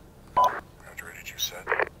 Roger, Raider 2 set.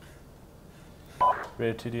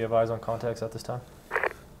 Raider 2, do you have eyes on contacts at this time?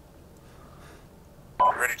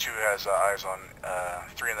 Raider 2 has eyes on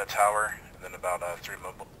 3 in the tower, and then about 3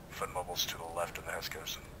 foot mobiles to the left of the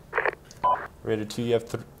Hescos. Raider 2, you have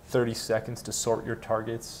 30 seconds to sort your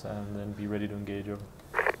targets and then be ready to engage over.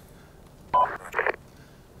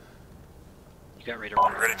 You got Raider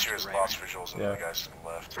 1. Raider 2 has right, lost right? visuals on Yeah. the guys to the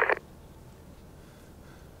left.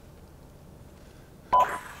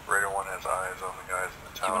 Raider 1 has eyes on the guys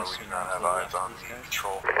in the tower. We do not have eyes on the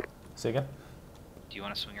control. Say again? Do you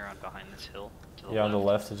want to swing around behind this hill to the Yeah, left? on the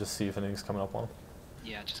left to just see if anything's coming up on them.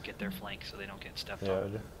 Yeah, just get their flank so they don't get stepped Yeah, on.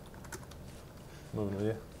 Roger. Moving with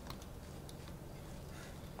you.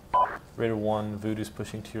 Raider 1, Voodoo's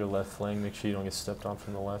pushing to your left flank. Make sure you don't get stepped on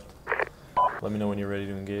from the left. Let me know when you're ready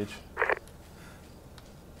to engage.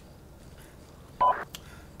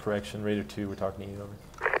 Correction, Raider 2, we're talking to you over.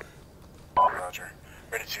 Roger.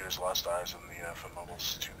 Raider 2 has lost eyes on the foot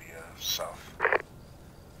mobiles to the south.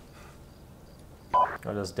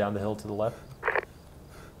 Are those down the hill to the left?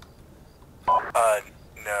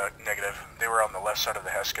 No, negative. They were on the left side of the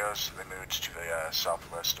Hescos. They moved to the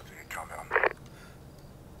southwest of the compound. Roger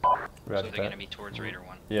So they're that. going to be towards Raider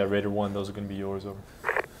 1. Yeah, Raider 1, those are going to be yours over.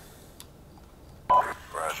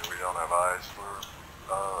 Roger, we don't have eyes. We're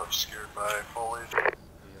obscured by foliage.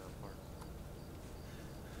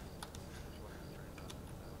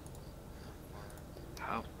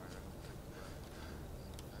 How?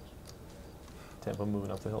 Tampa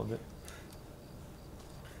moving up the hill a bit.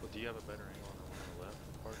 Well, do you have a better angle on the one on the left,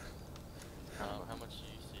 Parks? How much do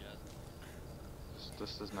you see at?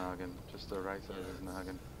 Just this noggin. Just the right side of his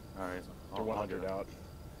noggin. Alright. They're 100 out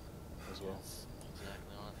as well. Yes,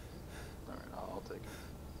 exactly on. Alright, I'll take him.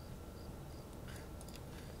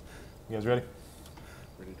 You guys ready?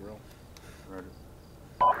 Ready to roll.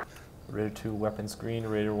 Roger. Raider 2, weapons green.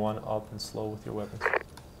 Raider 1, up and slow with your weapons.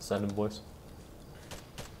 Send them, boys.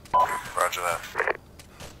 Roger that.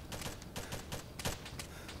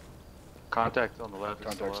 Contact on the left.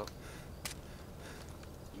 Contacts. Still up.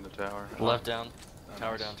 In the tower. Left down. Oh,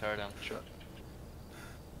 Tower nice. down, tower down. Shot.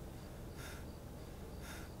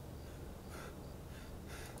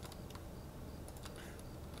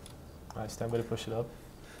 Alright, stand by to push it up.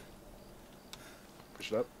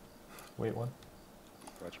 Push it up. Wait one.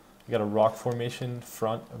 Roger. You got a rock formation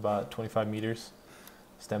front about 25 meters.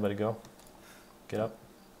 Stand by to go. Get up.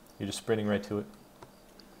 You're just sprinting right to it.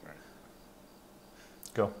 Alright.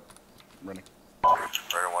 Go. I'm running.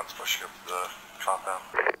 Raider 1's pushing up the compound.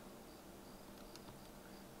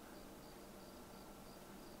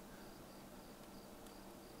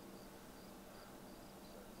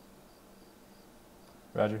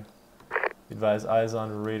 Roger. Advise eyes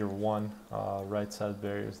on Raider 1, right side of the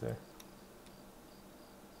barriers there.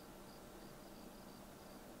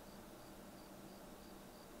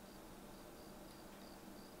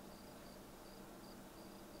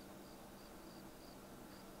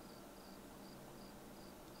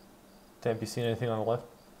 Temp, you seen anything on the left?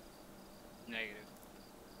 Negative.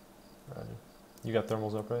 Roger. You got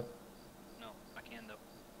thermals up, right? No, I can though.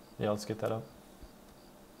 Yeah, let's get that up.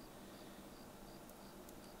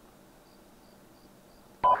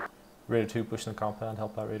 Raider 2 pushing the compound,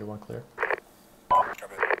 help out Raider 1 clear.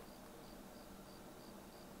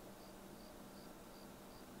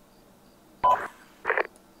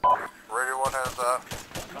 Raider 1 has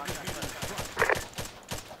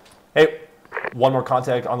Hey, one more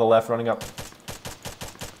contact on the left running up.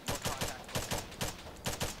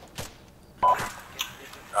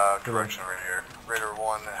 correction right here. Raider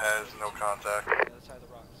 1 has no contact. The other side of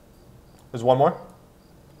the rocks. There's one more?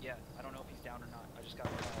 Yeah, I don't know if he's down or not. I just got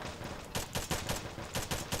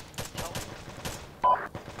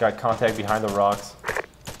Got contact behind the rocks.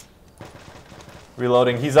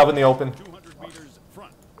 Reloading, he's up in the open. 200 meters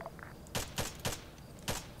front.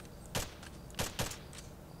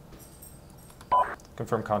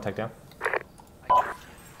 Confirm contact down.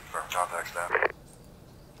 Confirm contact's down.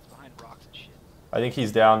 He's behind rocks and shit. I think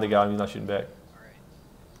he's down, they got him, he's not shooting back. Alright.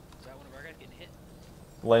 Is that one of our guys getting hit?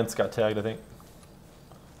 Lance got tagged, I think.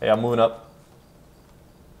 Hey, I'm moving up.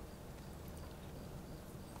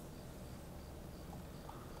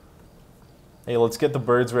 Hey, let's get the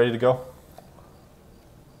birds ready to go.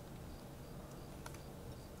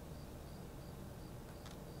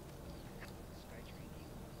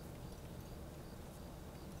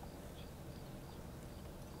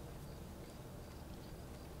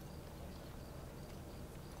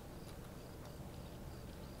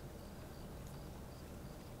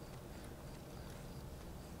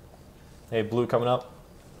 Hey, blue coming up.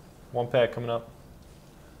 One pack coming up.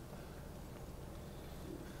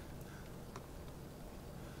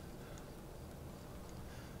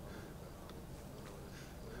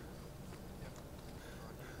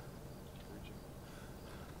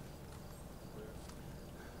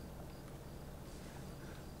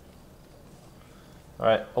 All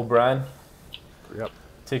right, O'Brien. Yep.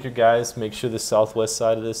 Take your guys. Make sure the southwest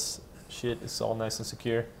side of this shit is all nice and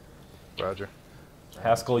secure. Roger.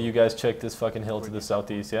 Haskell, you guys check this fucking hill to the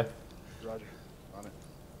southeast, yeah? Roger. On it.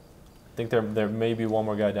 I think there may be one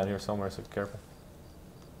more guy down here somewhere, so careful.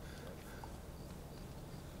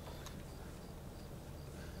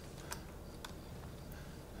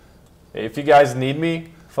 Hey, if you guys need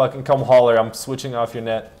me, fucking come holler. I'm switching off your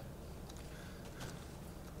net.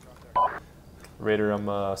 Raider,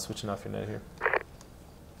 I'm switching off your net here.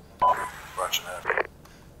 Roger that.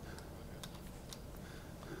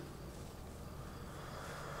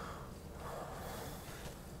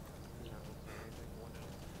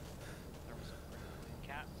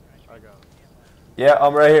 I got it. Yeah,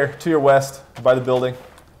 I'm right here, to your west, by the building.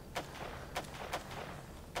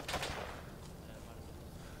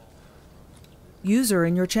 User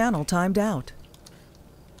in your channel timed out.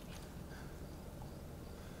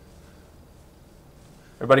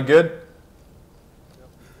 Everybody good?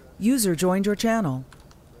 User joined your channel.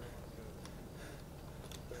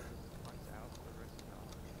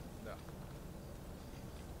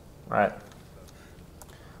 All right.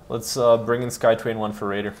 Let's bring in Skytrain 1 for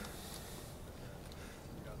Raider.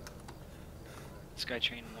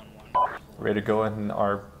 Skytrain 1-1. Raider, go ahead and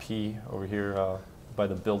RP over here by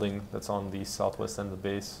the building that's on the southwest end of the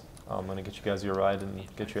base. I'm going to get you guys your ride and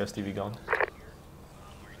get your SDV going.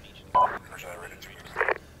 Roger that, Raider 2.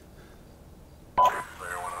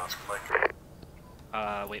 Raider 1 on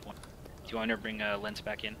Mike. Wait one. Do you want to bring Lens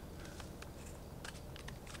back in?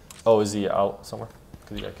 Oh, is he out somewhere?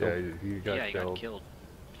 Because he got killed. Yeah, he got killed.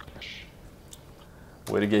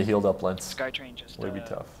 Way to get healed up, Lens. Skytrain just Way to be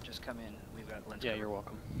tough. just come in. We've got Lens. Yeah, you're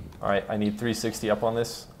welcome. All right, I need 360 up on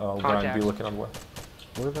this. Brian, be looking on the way.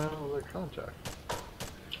 Where the hell is that contact?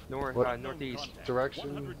 North, What northeast.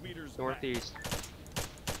 direction? Northeast.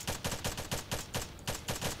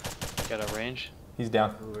 Got a range? He's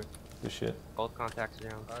down. Good shit. Both contacts are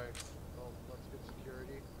down. Alright, well, let's get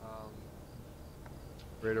security.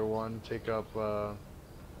 Raider 1, take up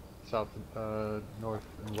south, north,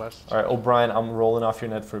 and west. All right, O'Brien, I'm rolling off your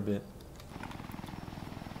net for a bit.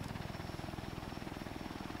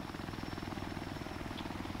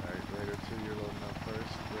 Alright, Raider 2, you're loading up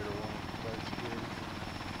first. Raider 1, flight security.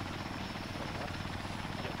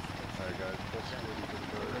 Alright guys, full security for the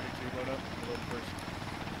bird. Ready to load up? Load first.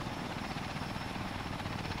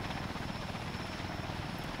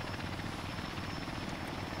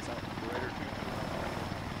 Raider 2.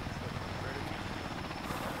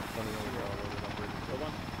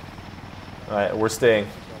 All right, we're staying.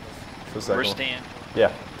 For a second. We're staying.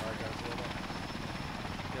 Yeah.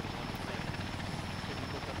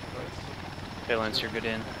 Okay, Lens, you're good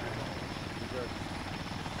in.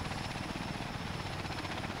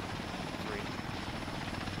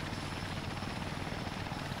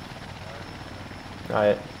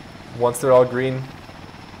 Alright. Once they're all green,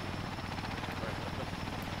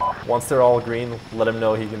 let him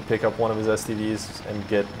know he can pick up one of his STVs and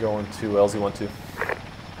get going to LZ12.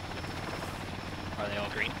 Are they all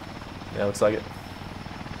green? Yeah, looks like it.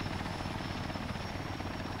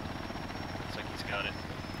 Looks like he's got it.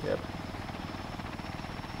 Yep.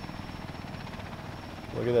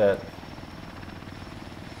 Look at that.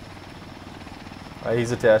 Alright,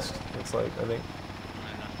 he's attached. Looks like, I think.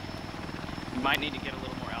 You might need to get a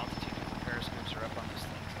little more altitude because the periscopes are up on this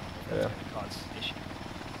thing, so that's going to cause issue.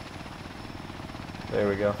 There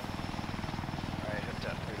we go. Alright, hooked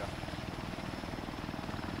up, cleared up.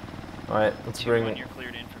 Alright, let's bring it. You're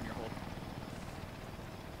cleared in from your hold.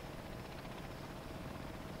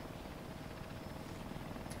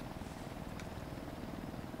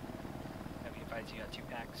 Have you advised you got 2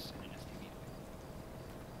 packs and an STV?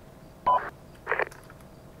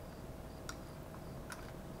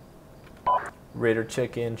 Raider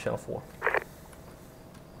check in, channel 4.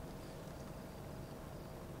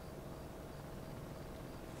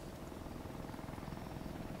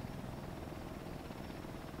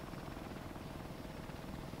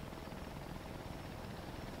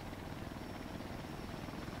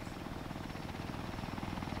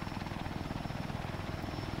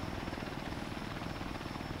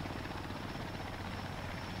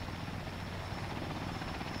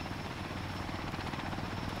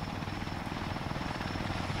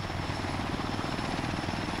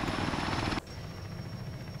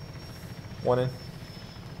 One in.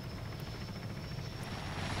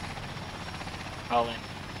 All in.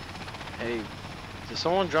 Hey, did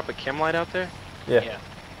someone drop a chem light out there? Yeah.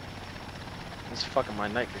 It's fucking my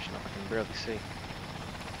night vision up. I can barely see.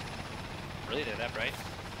 Really? They're that bright?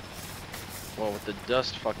 Well, with the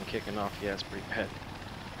dust fucking kicking off, yeah, it's pretty bad.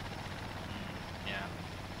 Yeah.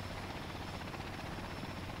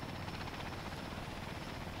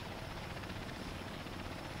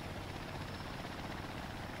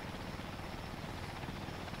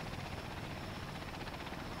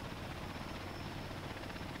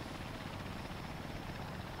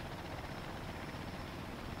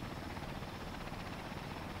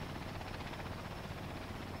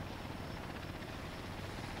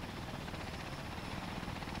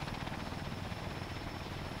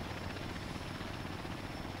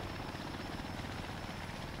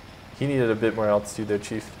 He needed a bit more altitude there,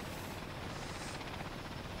 Chief.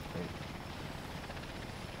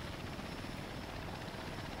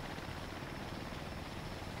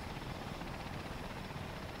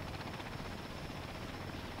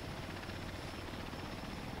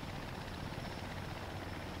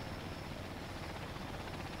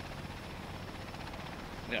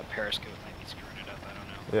 That periscope might be screwing it up, I don't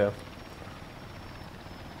know. Yeah.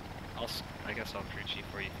 I guess I'll crew chief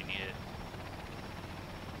for you if you need it.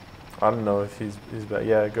 I don't know if he's back.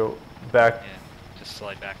 Yeah, go back. Yeah, just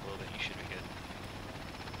slide back a little bit, you should be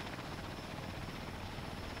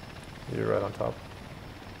good. You're right on top.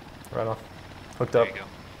 Right on. Hooked There up. you go.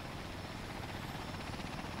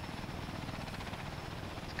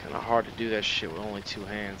 It's kind of hard to do that shit with only 2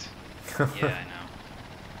 hands. Yeah, I know.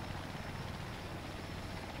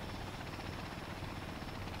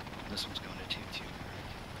 This one's going to 2-2.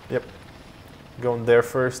 Yep. Going there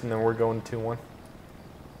first, and then we're going 2-1.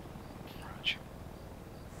 Roger.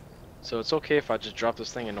 So it's okay if I just drop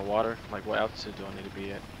this thing in the water? Like, what altitude do I need to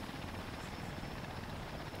be at?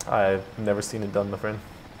 I've never seen it done, my friend.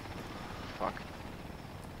 Fuck.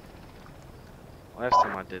 Last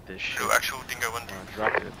time I did this shit, actual Dingo 1. when I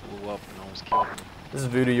dropped it, it blew up and almost killed me. This is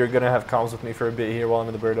Voodoo. You're gonna have comms with me for a bit here while I'm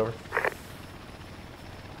in the bird, over.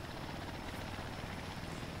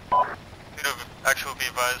 Actual be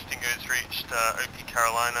advised, Dingo's reached OP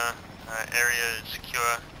Carolina, area is secure,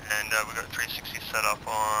 and we've got 360 set up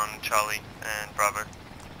on Charlie and Bravo.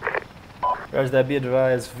 Roger that, be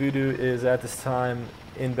advised, Voodoo is at this time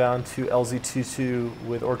inbound to LZ22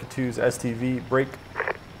 with Orca 2's STV. Break.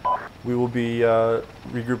 We will be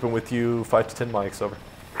regrouping with you 5 to 10 mics, over.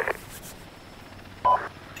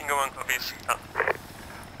 Dingo 1 copies.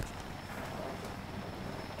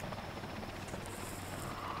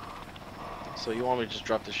 So you want me to just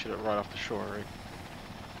drop this shit right off the shore, right?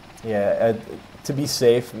 Yeah, to be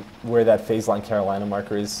safe, where that phase line Carolina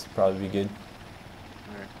marker is, probably be good.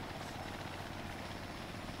 Alright.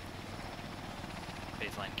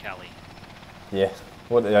 Baseline Cali. Yeah.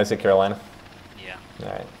 What did I say, Carolina? Yeah.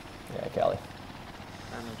 Alright. Yeah, Cali. I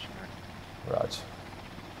know what you meant. Raj.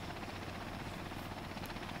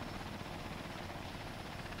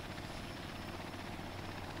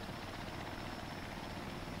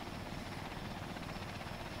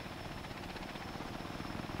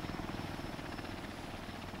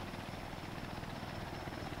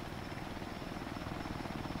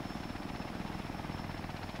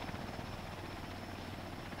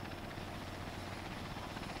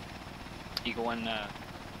 Eagle 1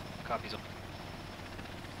 copies.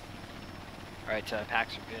 Alright,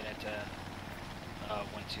 packs are good at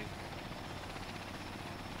 1-2.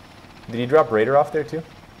 Did he drop Raider off there too?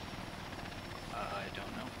 I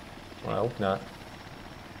don't know. Well, I hope not.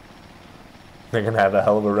 They're gonna have a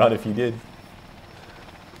hell of a run if he did.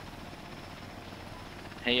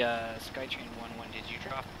 Hey, Skytrain 1-1, did you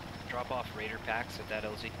drop off Raider packs at that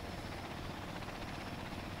LZ?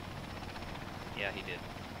 Yeah, he did.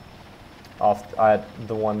 Off at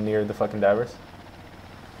the one near the fucking divers?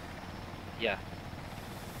 Yeah.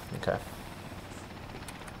 Okay.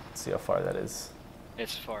 Let's see how far that is.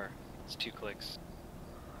 It's far. It's 2 clicks.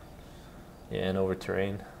 Yeah, and over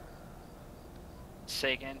terrain.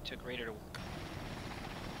 Say again, took Raider to...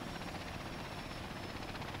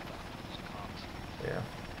 Yeah.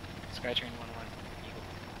 Skytrain 1-1,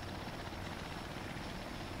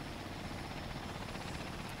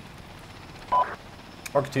 Eagle.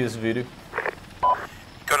 Orca 2, this is Voodoo.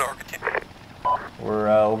 Go to Orca 2. We're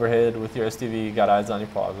overhead with your SDV, got eyes on your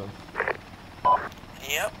plaza.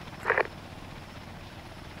 Yep.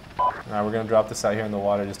 Alright, we're gonna drop this out here in the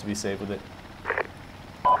water just to be safe with it.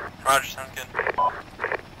 Roger, sounds good.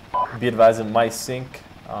 Be advised it might sink,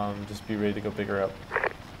 just be ready to go pick her up.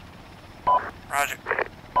 Roger.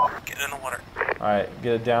 Get in the water. Alright,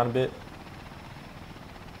 get it down a bit.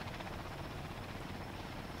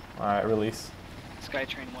 Alright, release.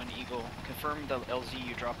 Skytrain 1 Eagle, confirm the LZ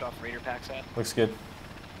you dropped off Raider packs at? Looks good.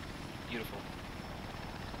 Beautiful.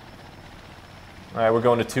 Alright, we're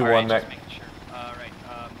going to 2-1 Alright, mech. just making sure. Right,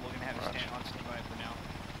 we're gonna have you stand on standby for now.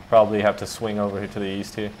 Probably have to swing over here to the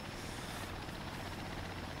east here.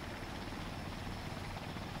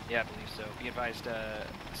 Yeah, I believe so. Be advised,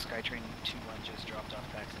 Skytrain 2-1 just dropped off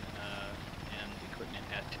packs and equipment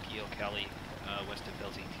at Tequila, Cali, west of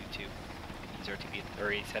LZ-22. He's RTB,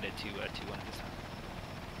 or he's headed to 2-1 at this time.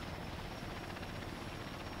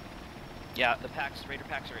 Yeah, the packs, Raider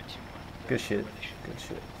packs are at 2-1. Good shit. Good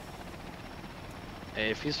shit.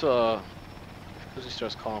 Hey, if Uzi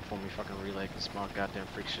starts calling for me, fucking relay, cause my goddamn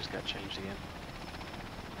freaks just got changed again.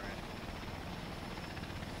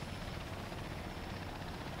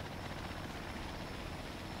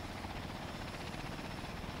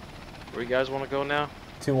 Where you guys want to go now?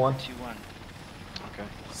 2-1. 2-1. Okay.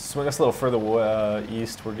 Swing us a little further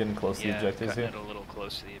east. We're getting close to the objectives here. Yeah, a little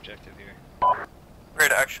close to the objective here.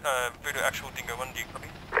 Radar action, Voodoo actual Dingo 1, do you copy?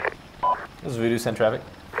 This is Voodoo, send traffic.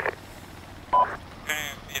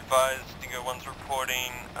 Voodoo advised Dingo 1's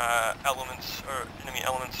reporting elements or enemy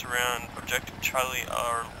elements around objective Charlie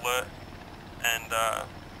are alert and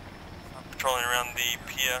patrolling around the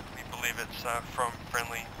pier. We believe it's from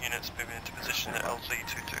friendly units moving into position at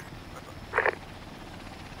LZ-22.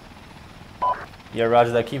 Yeah,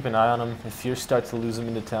 roger that. Keep an eye on them. If you start to lose them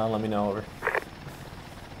into town, let me know. Over.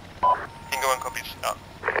 Dingo 1 copies. Out.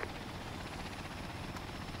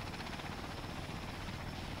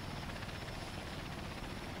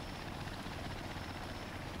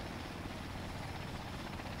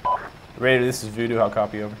 Raider, this is Voodoo. I'll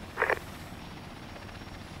copy over.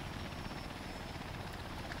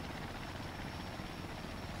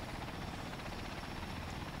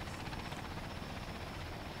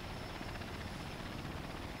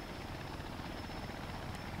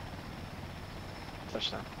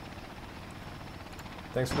 Touchdown.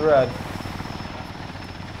 Thanks for the ride.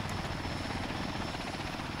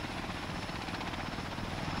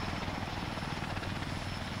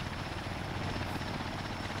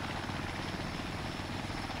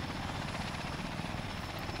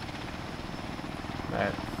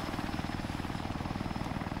 Alright.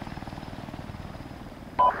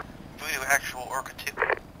 Voodoo actual Orca 2.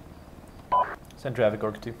 Send traffic,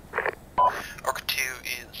 Orca 2. Orca 2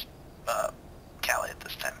 is Cali at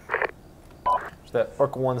this time. Is that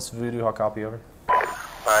Orca 1, this is Voodoo. I'll copy over.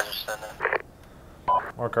 Roger, send it.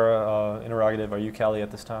 Orca, interrogative, are you Cali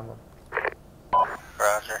at this time?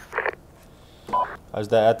 Roger. Is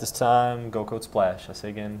that at this time? Go code splash. I say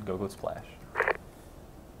again, go code splash.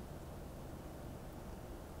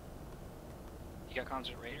 You got comms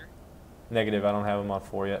with Raider? Negative, I don't have him on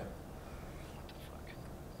 4 yet. What the fuck?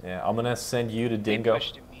 Yeah, I'm gonna send you to They Dingo.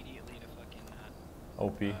 pushed immediately to fucking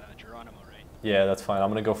OP. Geronimo, right? Yeah, that's fine. I'm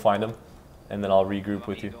gonna go find him, and then I'll regroup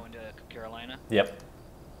with you. Going to Carolina? Yep.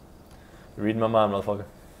 You're reading my mind, motherfucker.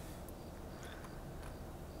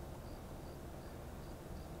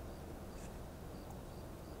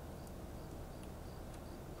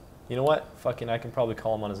 You know what? Fucking, I can probably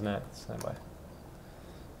call him on his net. Stand by.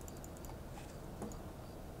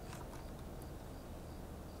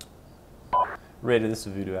 Raider, this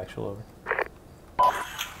is Voodoo, actual, over.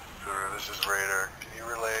 Voodoo, this is Raider. Can you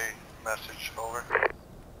relay message over?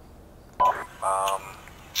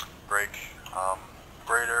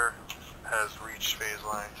 Raider has reached phase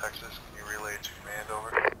line, Texas. Can you relay to command, over?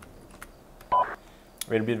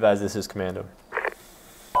 Raider, be advised, this is command, over.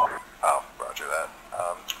 Oh, roger that.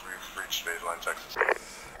 We've reached phase line, Texas.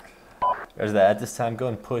 Roger that. At this time, go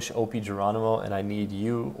and push OP Geronimo, and I need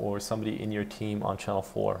you or somebody in your team on channel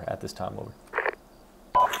 4 at this time, over.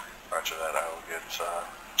 Roger that. I will get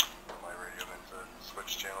my radio men to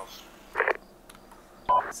switch channels.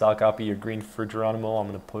 Solid copy, you're green for Geronimo. I'm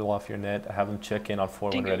going to pull off your net. Have them check in on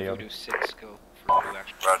 4 when ready, over. Voodoo 6, go for Voodoo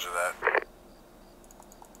action. Roger that.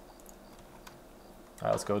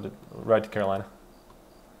 Alright, let's go right to Carolina.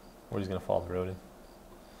 We're just going to follow the road in.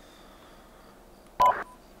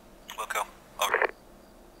 Wilco, over.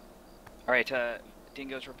 Alright,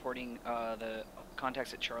 Dingo's reporting the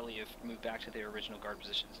contacts at Charlie have moved back to their original guard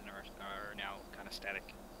positions and are now kind of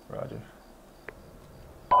static. Roger.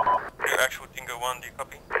 Your actual Dingo 1, do you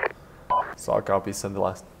copy? Solid copy, send the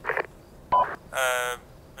last.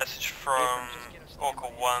 Message from Orca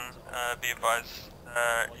 1, be advised,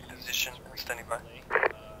 in position and standing by.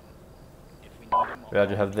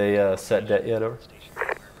 Roger, have they set debt yet, over?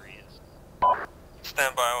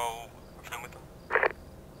 Stand by, I'll confirm with them.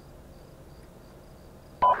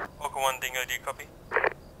 Orca 1, Dingo, do you copy?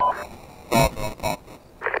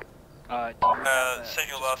 Send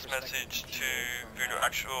your last message to Voodoo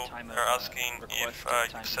Actual. They're asking if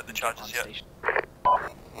you've set the charges yet.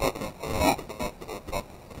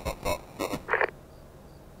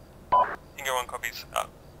 Dingo 1 copies. Out.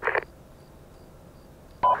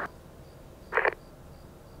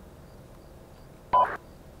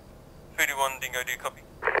 Voodoo 1, Dingo, do you copy?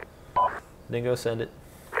 Dingo, send it.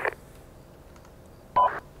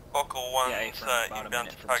 Orca 1's inbound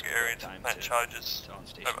to target area to plant charges.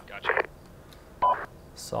 Over. Gotcha.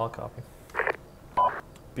 Solid copy.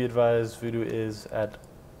 Be advised, Voodoo is at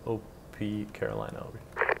OP Carolina, over.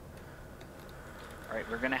 Alright,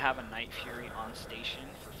 we're gonna have a Night Fury on station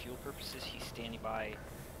for fuel purposes. He's standing by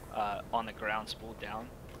on the ground, spooled down.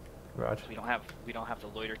 Roger. We don't have the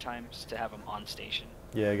loiter times to have him on station.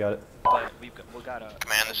 Yeah, I got it. But we got a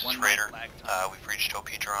Command, this is Raider. We've reached OP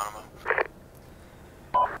Geronimo.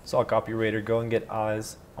 Solid copy, Raider. Go and get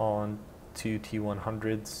eyes on 2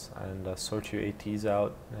 T100s and sort your ATs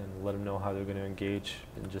out and let them know how they're going to engage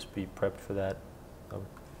and just be prepped for that. Over.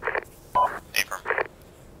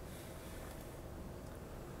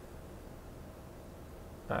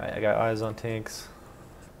 Alright, I got eyes on tanks.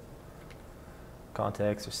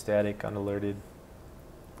 Contacts are static, unalerted.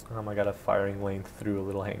 I got a firing lane through a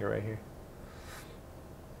little hangar right here.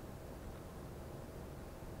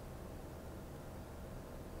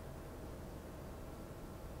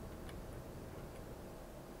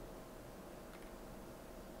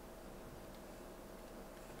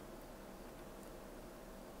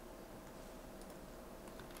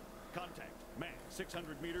 Contact, man,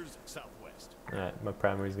 600 meters southwest. Alright, my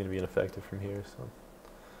primary is going to be ineffective from here, so.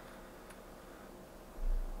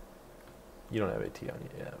 You don't have AT on you,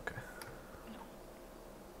 yeah, okay. No.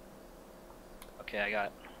 Okay, I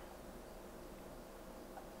got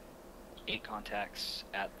 8 contacts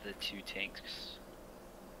at the 2 tanks.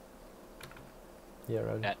 Yeah,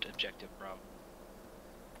 right. At objective Bravo.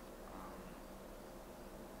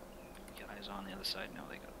 Guys on the other side, no,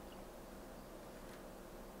 they got.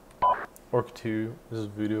 Orc 2, this is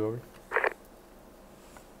Voodoo, over.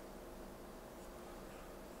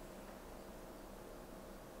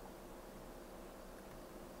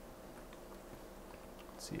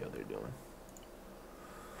 Let's see how they're doing.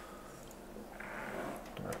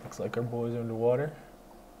 Alright, looks like our boys are underwater.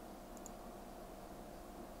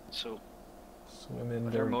 So,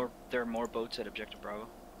 swimming. there are more boats at objective Bravo?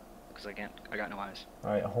 Because I got no eyes.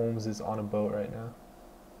 Alright, Holmes is on a boat right now.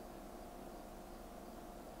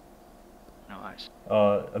 No eyes.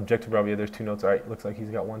 Objective Bravo, yeah, there's 2 notes. Alright, looks like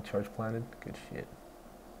he's got 1 charge planted. Good shit.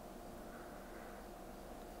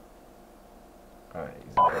 Alright,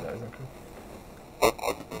 he's got eyes on crew.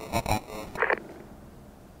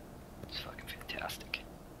 It's fucking fantastic.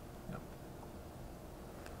 Yep.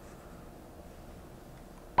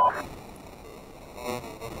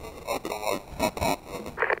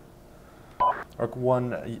 Arc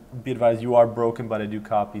 1, be advised you are broken, but I do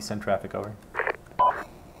copy. Send traffic over.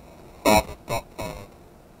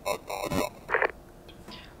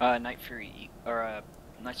 Night Fury, or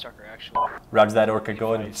Night Stalker actual. Roger that, Orca.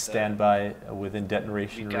 Go ahead and stand by within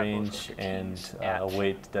detonation range and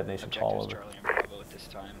await detonation call over. Charlie and Bravo at this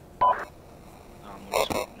time. We're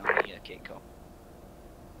just waiting on the Keiko.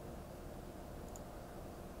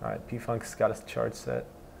 Alright, P-Funk's got his charge set.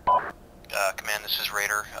 Command, this is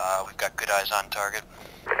Raider. We've got good eyes on target.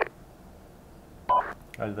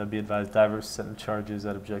 Roger that. Be advised, divers setting charges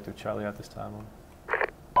at objective Charlie at this time.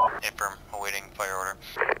 Affirm, awaiting fire order.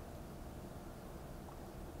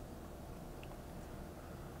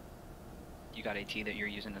 You got AT that you're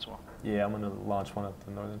using as well? Yeah, I'm gonna launch one at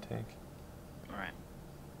the northern tank. Alright.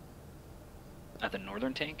 At the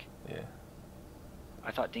northern tank? Yeah.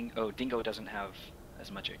 I thought Dingo doesn't have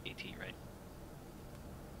as much AT, right?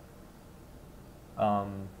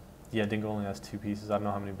 Yeah, Dingo only has 2 pieces. I don't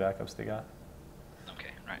know how many backups they got.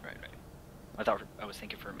 Okay, right. I was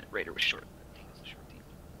thinking for a minute Raider was short. Dingo's a short team.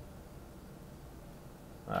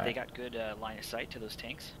 Right. They got good line of sight to those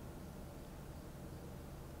tanks?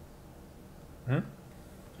 Hmm?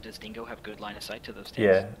 Does Dingo have good line of sight to those tanks?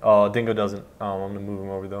 Yeah, Dingo doesn't. I'm gonna move him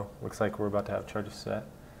over though. Looks like we're about to have charges set.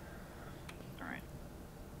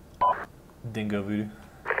 Alright. Dingo voodoo.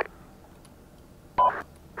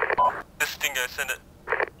 This is Dingo, send it.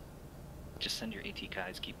 Just send your AT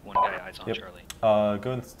guys, keep one guy eyes on Yep. Charlie.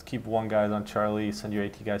 Go and keep one guy on Charlie. Send your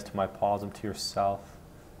AT guys to my paws. I'm to your south,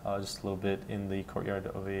 just a little bit in the courtyard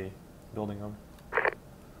of a building over.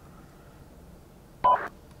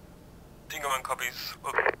 Dingo on copies.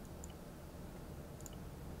 Okay,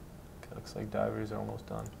 looks like divers are almost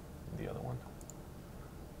done. The other one.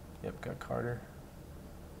 Yep, got Carter.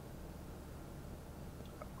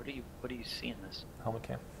 What do you see in this? Helmet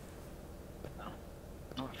cam.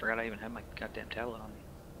 Oh, I forgot I even had my goddamn tablet on me.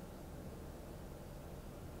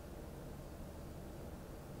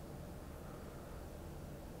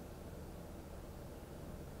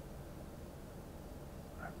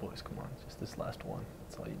 Alright, boys, come on. Just this last one.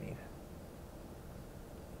 That's all you need.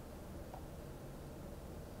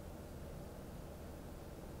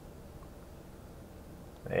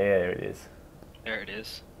 There it is. There it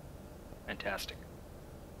is. Fantastic.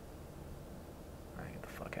 Alright, get the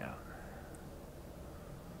fuck out.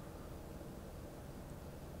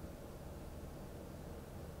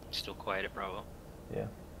 Still quiet at Bravo. Yeah.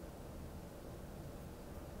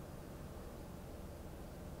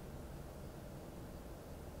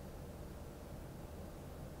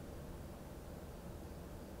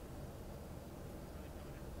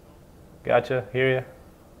 Gotcha. Hear ya.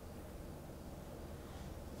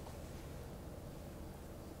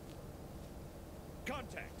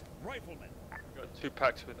 Contact, rifleman. We've got 2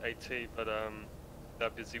 packs with AT, but they're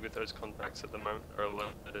busy with those contacts at the moment. Are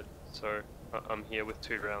limited, so I'm here with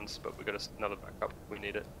 2 rounds, but we got another backup. We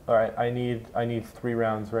need it. All right, I need 3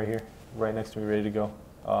 rounds right here, right next to me, ready to go.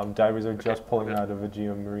 Divers are just pulling out of a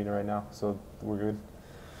Geo Marina right now, so we're good.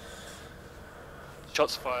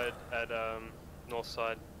 Shots fired at north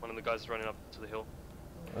side. One of the guys is running up to the hill.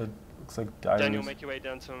 Looks like divers. Daniel, make your way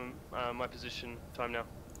down to my position. Time now.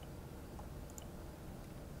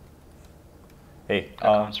 Hey,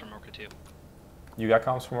 Got comms from Orca 2. You got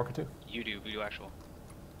comms from Orca 2? You do, Voodoo Actual.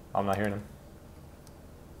 I'm not hearing him.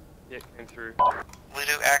 Yeah, came through.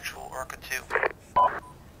 Voodoo Actual, Orca 2.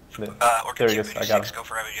 Orca There he 2, is. I Voodoo got 6, him. go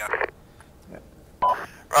for heavy job.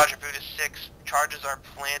 Roger, Voodoo 6. Charges are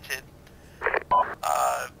planted.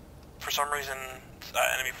 For some reason,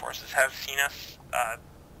 enemy forces have seen us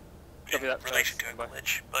in relation to a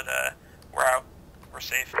glitch, but we're out. We're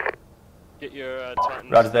safe. Get your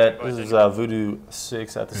Titans. Roger that. This is Voodoo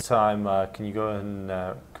 6 at this time. Can you go ahead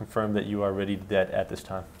and confirm that you are ready to det at this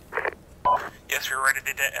time? Yes, we're ready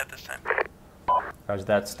to det at this time. Roger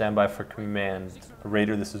that. Stand by for command.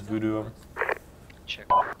 Raider, this is Voodoo, over. Check.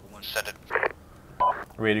 One. Set it.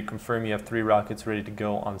 Raider, confirm you have 3 rockets ready to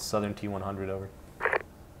go on southern T100, over.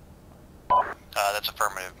 That's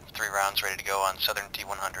affirmative. 3 rounds ready to go on southern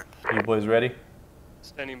T100. You boys ready?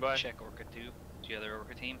 Standing by. Check Orca 2. Do you have the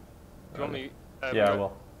Orca team? Do you want me? Yeah, I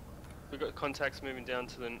will. We've got contacts moving down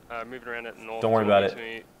to the moving around at the north. Don't worry about it.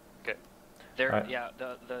 Okay. They're Right. Yeah,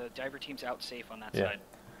 the diver team's out safe on that Yeah. side.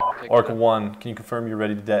 Okay, Orca 1, can you confirm you're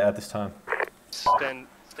ready to det at this time? Stand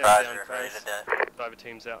Roger, down, ready phase. to det. Diver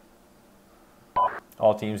team's out.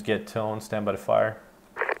 All teams get tone, stand by to fire.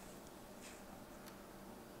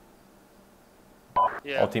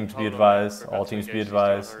 Yeah. All teams be hold on, advised, we're all about to teams be engage these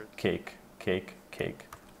advised. divers. Cake, cake, cake.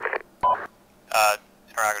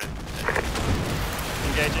 Interrogative.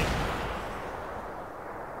 Engaging.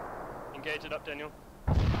 Engage it up, Daniel.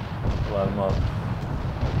 Let them up.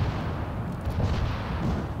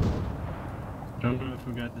 Don't know if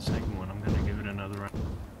we got the second one. I'm gonna give it another round.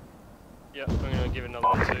 Yeah, I'm gonna give it another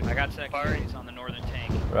one too. I got secondaries on the northern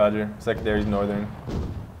tank. Roger. Secondary's northern.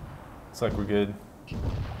 Looks like we're good.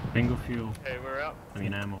 Bingo fuel. Okay, we're out. I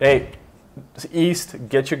mean ammo. Hey, east,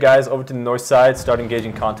 get your guys over to the north side, start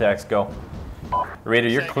engaging contacts, go. Raider,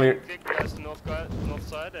 you're clear. Get guys to north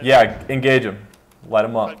side. And Yeah, engage them. Light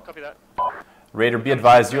them up. Copy that. Raider, be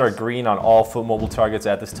advised, you are green on all foot mobile targets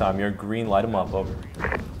at this time. You're green, light them up, over.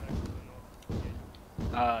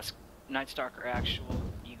 Night Stalker actual,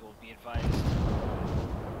 Eagle, be advised.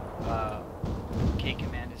 K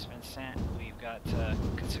command has been sent. We've got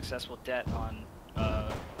successful det on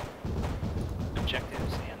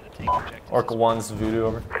objectives and the tank objectives. Orca 1's Voodoo,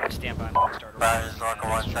 over. Stand by, I'm going to start Riders, Orca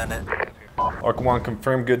 1, send it. Orca 1,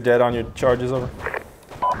 confirm good dead on your charges, over.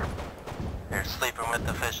 You're sleeping with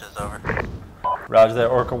the fishes, over. Roger that,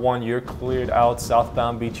 Orca 1, you're cleared out.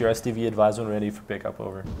 Southbound beach, your SDV advised when ready for pickup,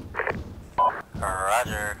 over.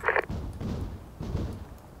 Roger.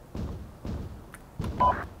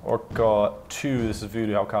 Orca 2, this is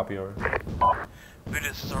Voodoo, how copy, over. Voodoo,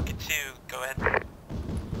 this is Orca 2, go ahead.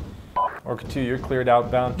 Orca 2, you're cleared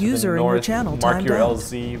outbound to User the in your north. channel Mark timed your out.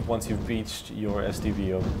 LZ once you've beached your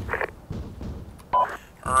SDV, over.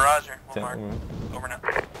 Roger, we'll mark. Over now.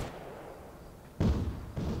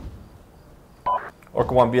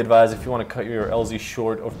 Orca 1, be advised, if you want to cut your LZ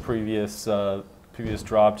short of previous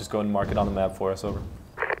drop, just go ahead and mark it on the map for us, over.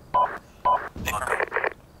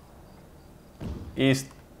 East.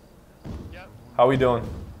 Yep. How we doing?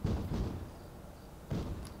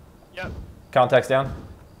 Yep. Contacts down?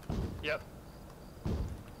 Yep.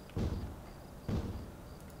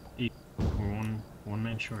 East. We're one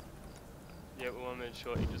man short. Yeah, we're 1 minute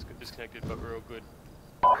short. He just got disconnected, but we're all good.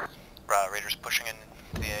 Raiders pushing in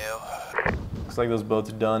the AO. Looks like those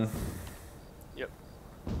boats are done. Yep.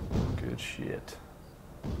 Good shit.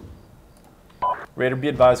 Raider, be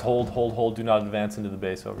advised, hold, do not advance into the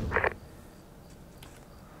base, over.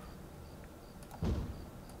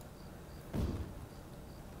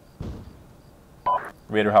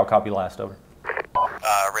 Raider, how copy last, over.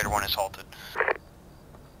 Raider 1 is halted.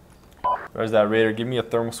 Where's that, Raider? Give me a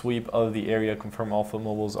thermal sweep of the area. Confirm all foot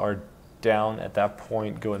mobiles are down. At that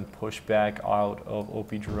point, go and push back out of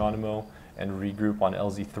OP Geronimo and regroup on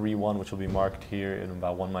LZ31, which will be marked here in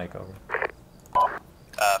about 1 mic, over.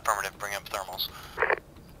 Affirmative, bring up thermals.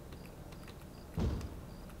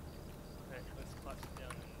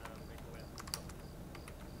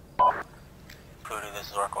 Voodoo,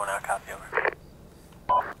 this is Orca 1, out, copy, over.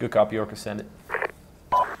 Good copy, Orca, send it.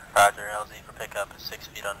 Roger, LZ for pickup is 6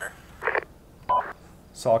 feet under.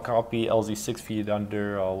 Saw copy, LZ 6 feet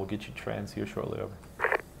under. We'll get you trans here shortly, over.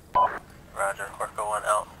 Roger, Orca 1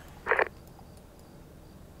 out. Do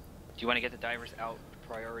you want to get the divers out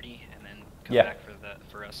priority and then come Yeah. back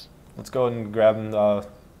for us? Let's go ahead and grab them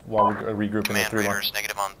while we're regrouping the Command 3-1. Raiders,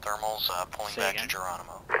 negative on thermals, pulling back to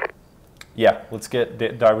Geronimo. Yeah, let's get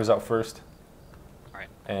divers out first. Alright.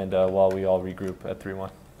 And while we all regroup at 3-1.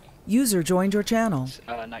 User joined your channel.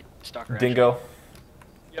 Night Stalker. Dingo.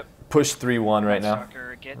 Yep. Push 3-1 right now.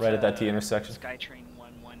 Stalker, get, Right at that T intersection. Skytrain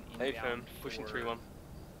 1-1 Hey, inbound firm, pushing for, 3-1.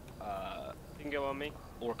 Dingo on me.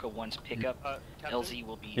 Orca 1's pickup. LZ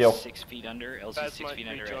will be Yo. 6 feet under. LZ Baz 6 might feet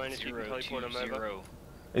under rejoin at if you can teleport him 020.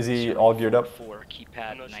 Is he all geared up? 4,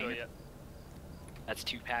 keypad I'm not 9. sure yet. That's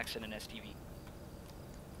 2 packs and an STV.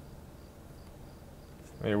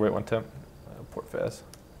 Here, wait 1 temp. Port fast.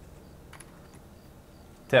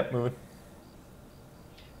 Temp moving.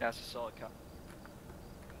 That's a solid cop.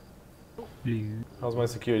 How's my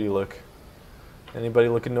security look? Anybody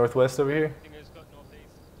looking northwest over here? Dingo's got northeast.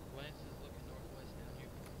 Lance is looking northwest down here.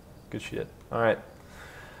 Good shit. All right.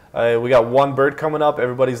 We got 1 bird coming up.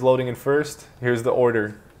 Everybody's loading in first. Here's the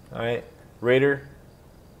order. All right. Raider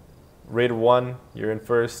 1, you're in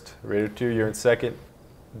first. Raider 2, you're in second.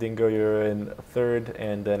 Dingo, you're in third,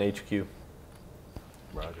 and then HQ.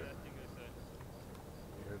 Roger. You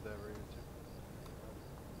heard that, Raider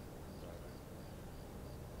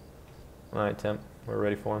 2? All right, Temp. We're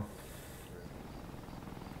ready for him.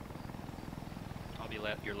 I'll be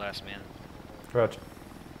your last man. Roger.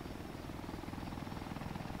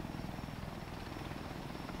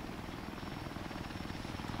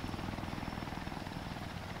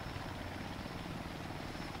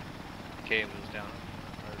 Okay, wheels down.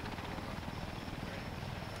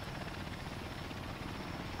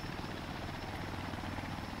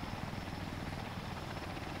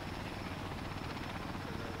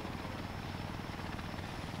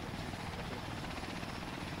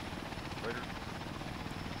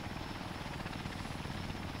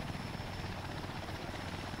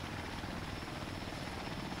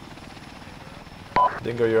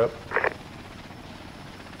 Dingo, you're up.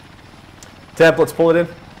 Temp, let's pull it in.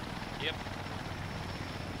 Yep.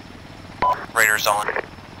 Raiders on.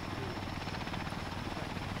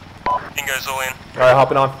 Dingo's all in. All right,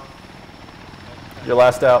 hopping on. You're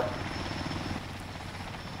last out.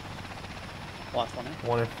 Last one in.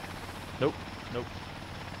 1 in. Nope. Nope.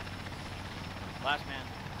 Last man.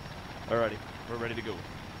 Alrighty. We're ready to go.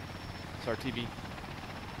 It's our TV.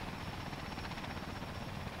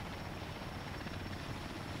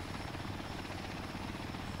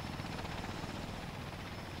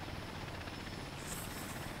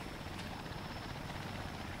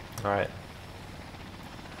 Alright.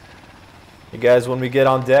 You guys, when we get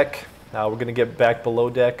on deck, we're going to get back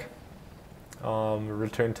below deck.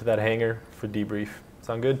 Return to that hangar for debrief.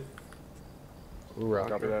 Sound good? Roger.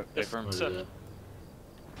 Copy that. Confirm. Roger.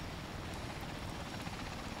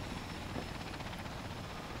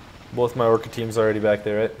 Both my Orca teams already back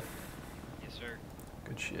there, right? Yes, sir.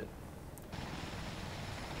 Good shit.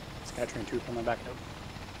 Skytrain 2 coming back out.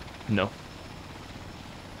 No.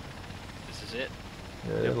 This is it.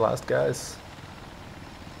 Yeah, last guys.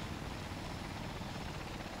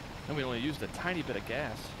 And we only used a tiny bit of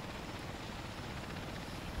gas.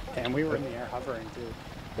 And we were in the air hovering too.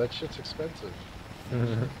 That shit's expensive.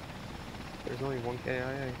 There's only 1 KIA.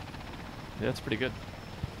 Yeah, that's pretty good.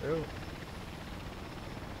 Oh.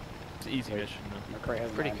 It's an easy mission though. McCrae has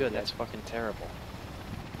Pretty 9 good, yet. that's fucking terrible.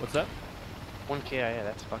 What's that? 1 KIA,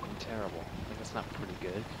 that's fucking terrible. Like, that's not pretty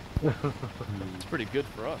good. It's pretty good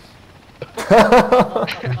for us.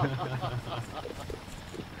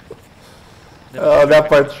 Oh, that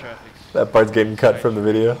part's getting cut from the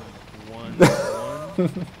video.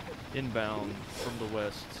 1-1 inbound from the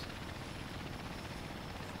west.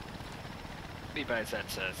 Be advised,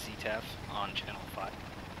 that's CTAF on channel 5.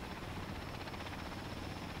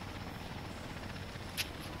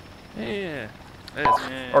 Yeah.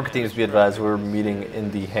 Orca teams, be advised, we're meeting in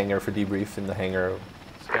the hangar for debrief in the hangar.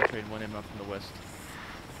 Skytrain 1 inbound from the west.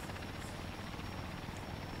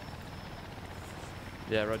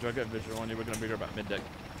 Yeah, Roger, I got visual on you. We're going to be here about mid-deck.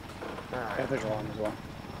 Got visual on as well.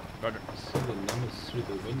 Roger. I saw the numbers through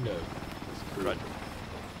the window. That's cool. Roger.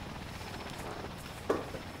 Ooh,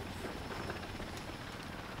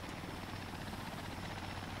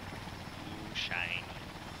 shiny.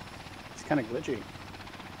 It's kind of glitchy.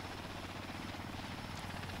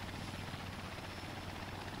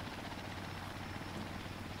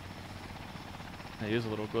 He is a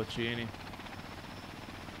little glitchy, ain't he?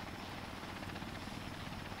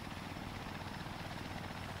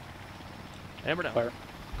 Hammer down. Fire.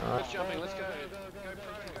 Let's jumping, let's go.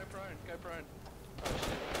 Go prone.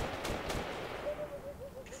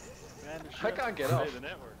 I can't get off.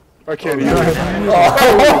 I can't Oh,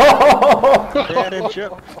 even. Abandoned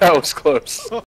ship. That was close.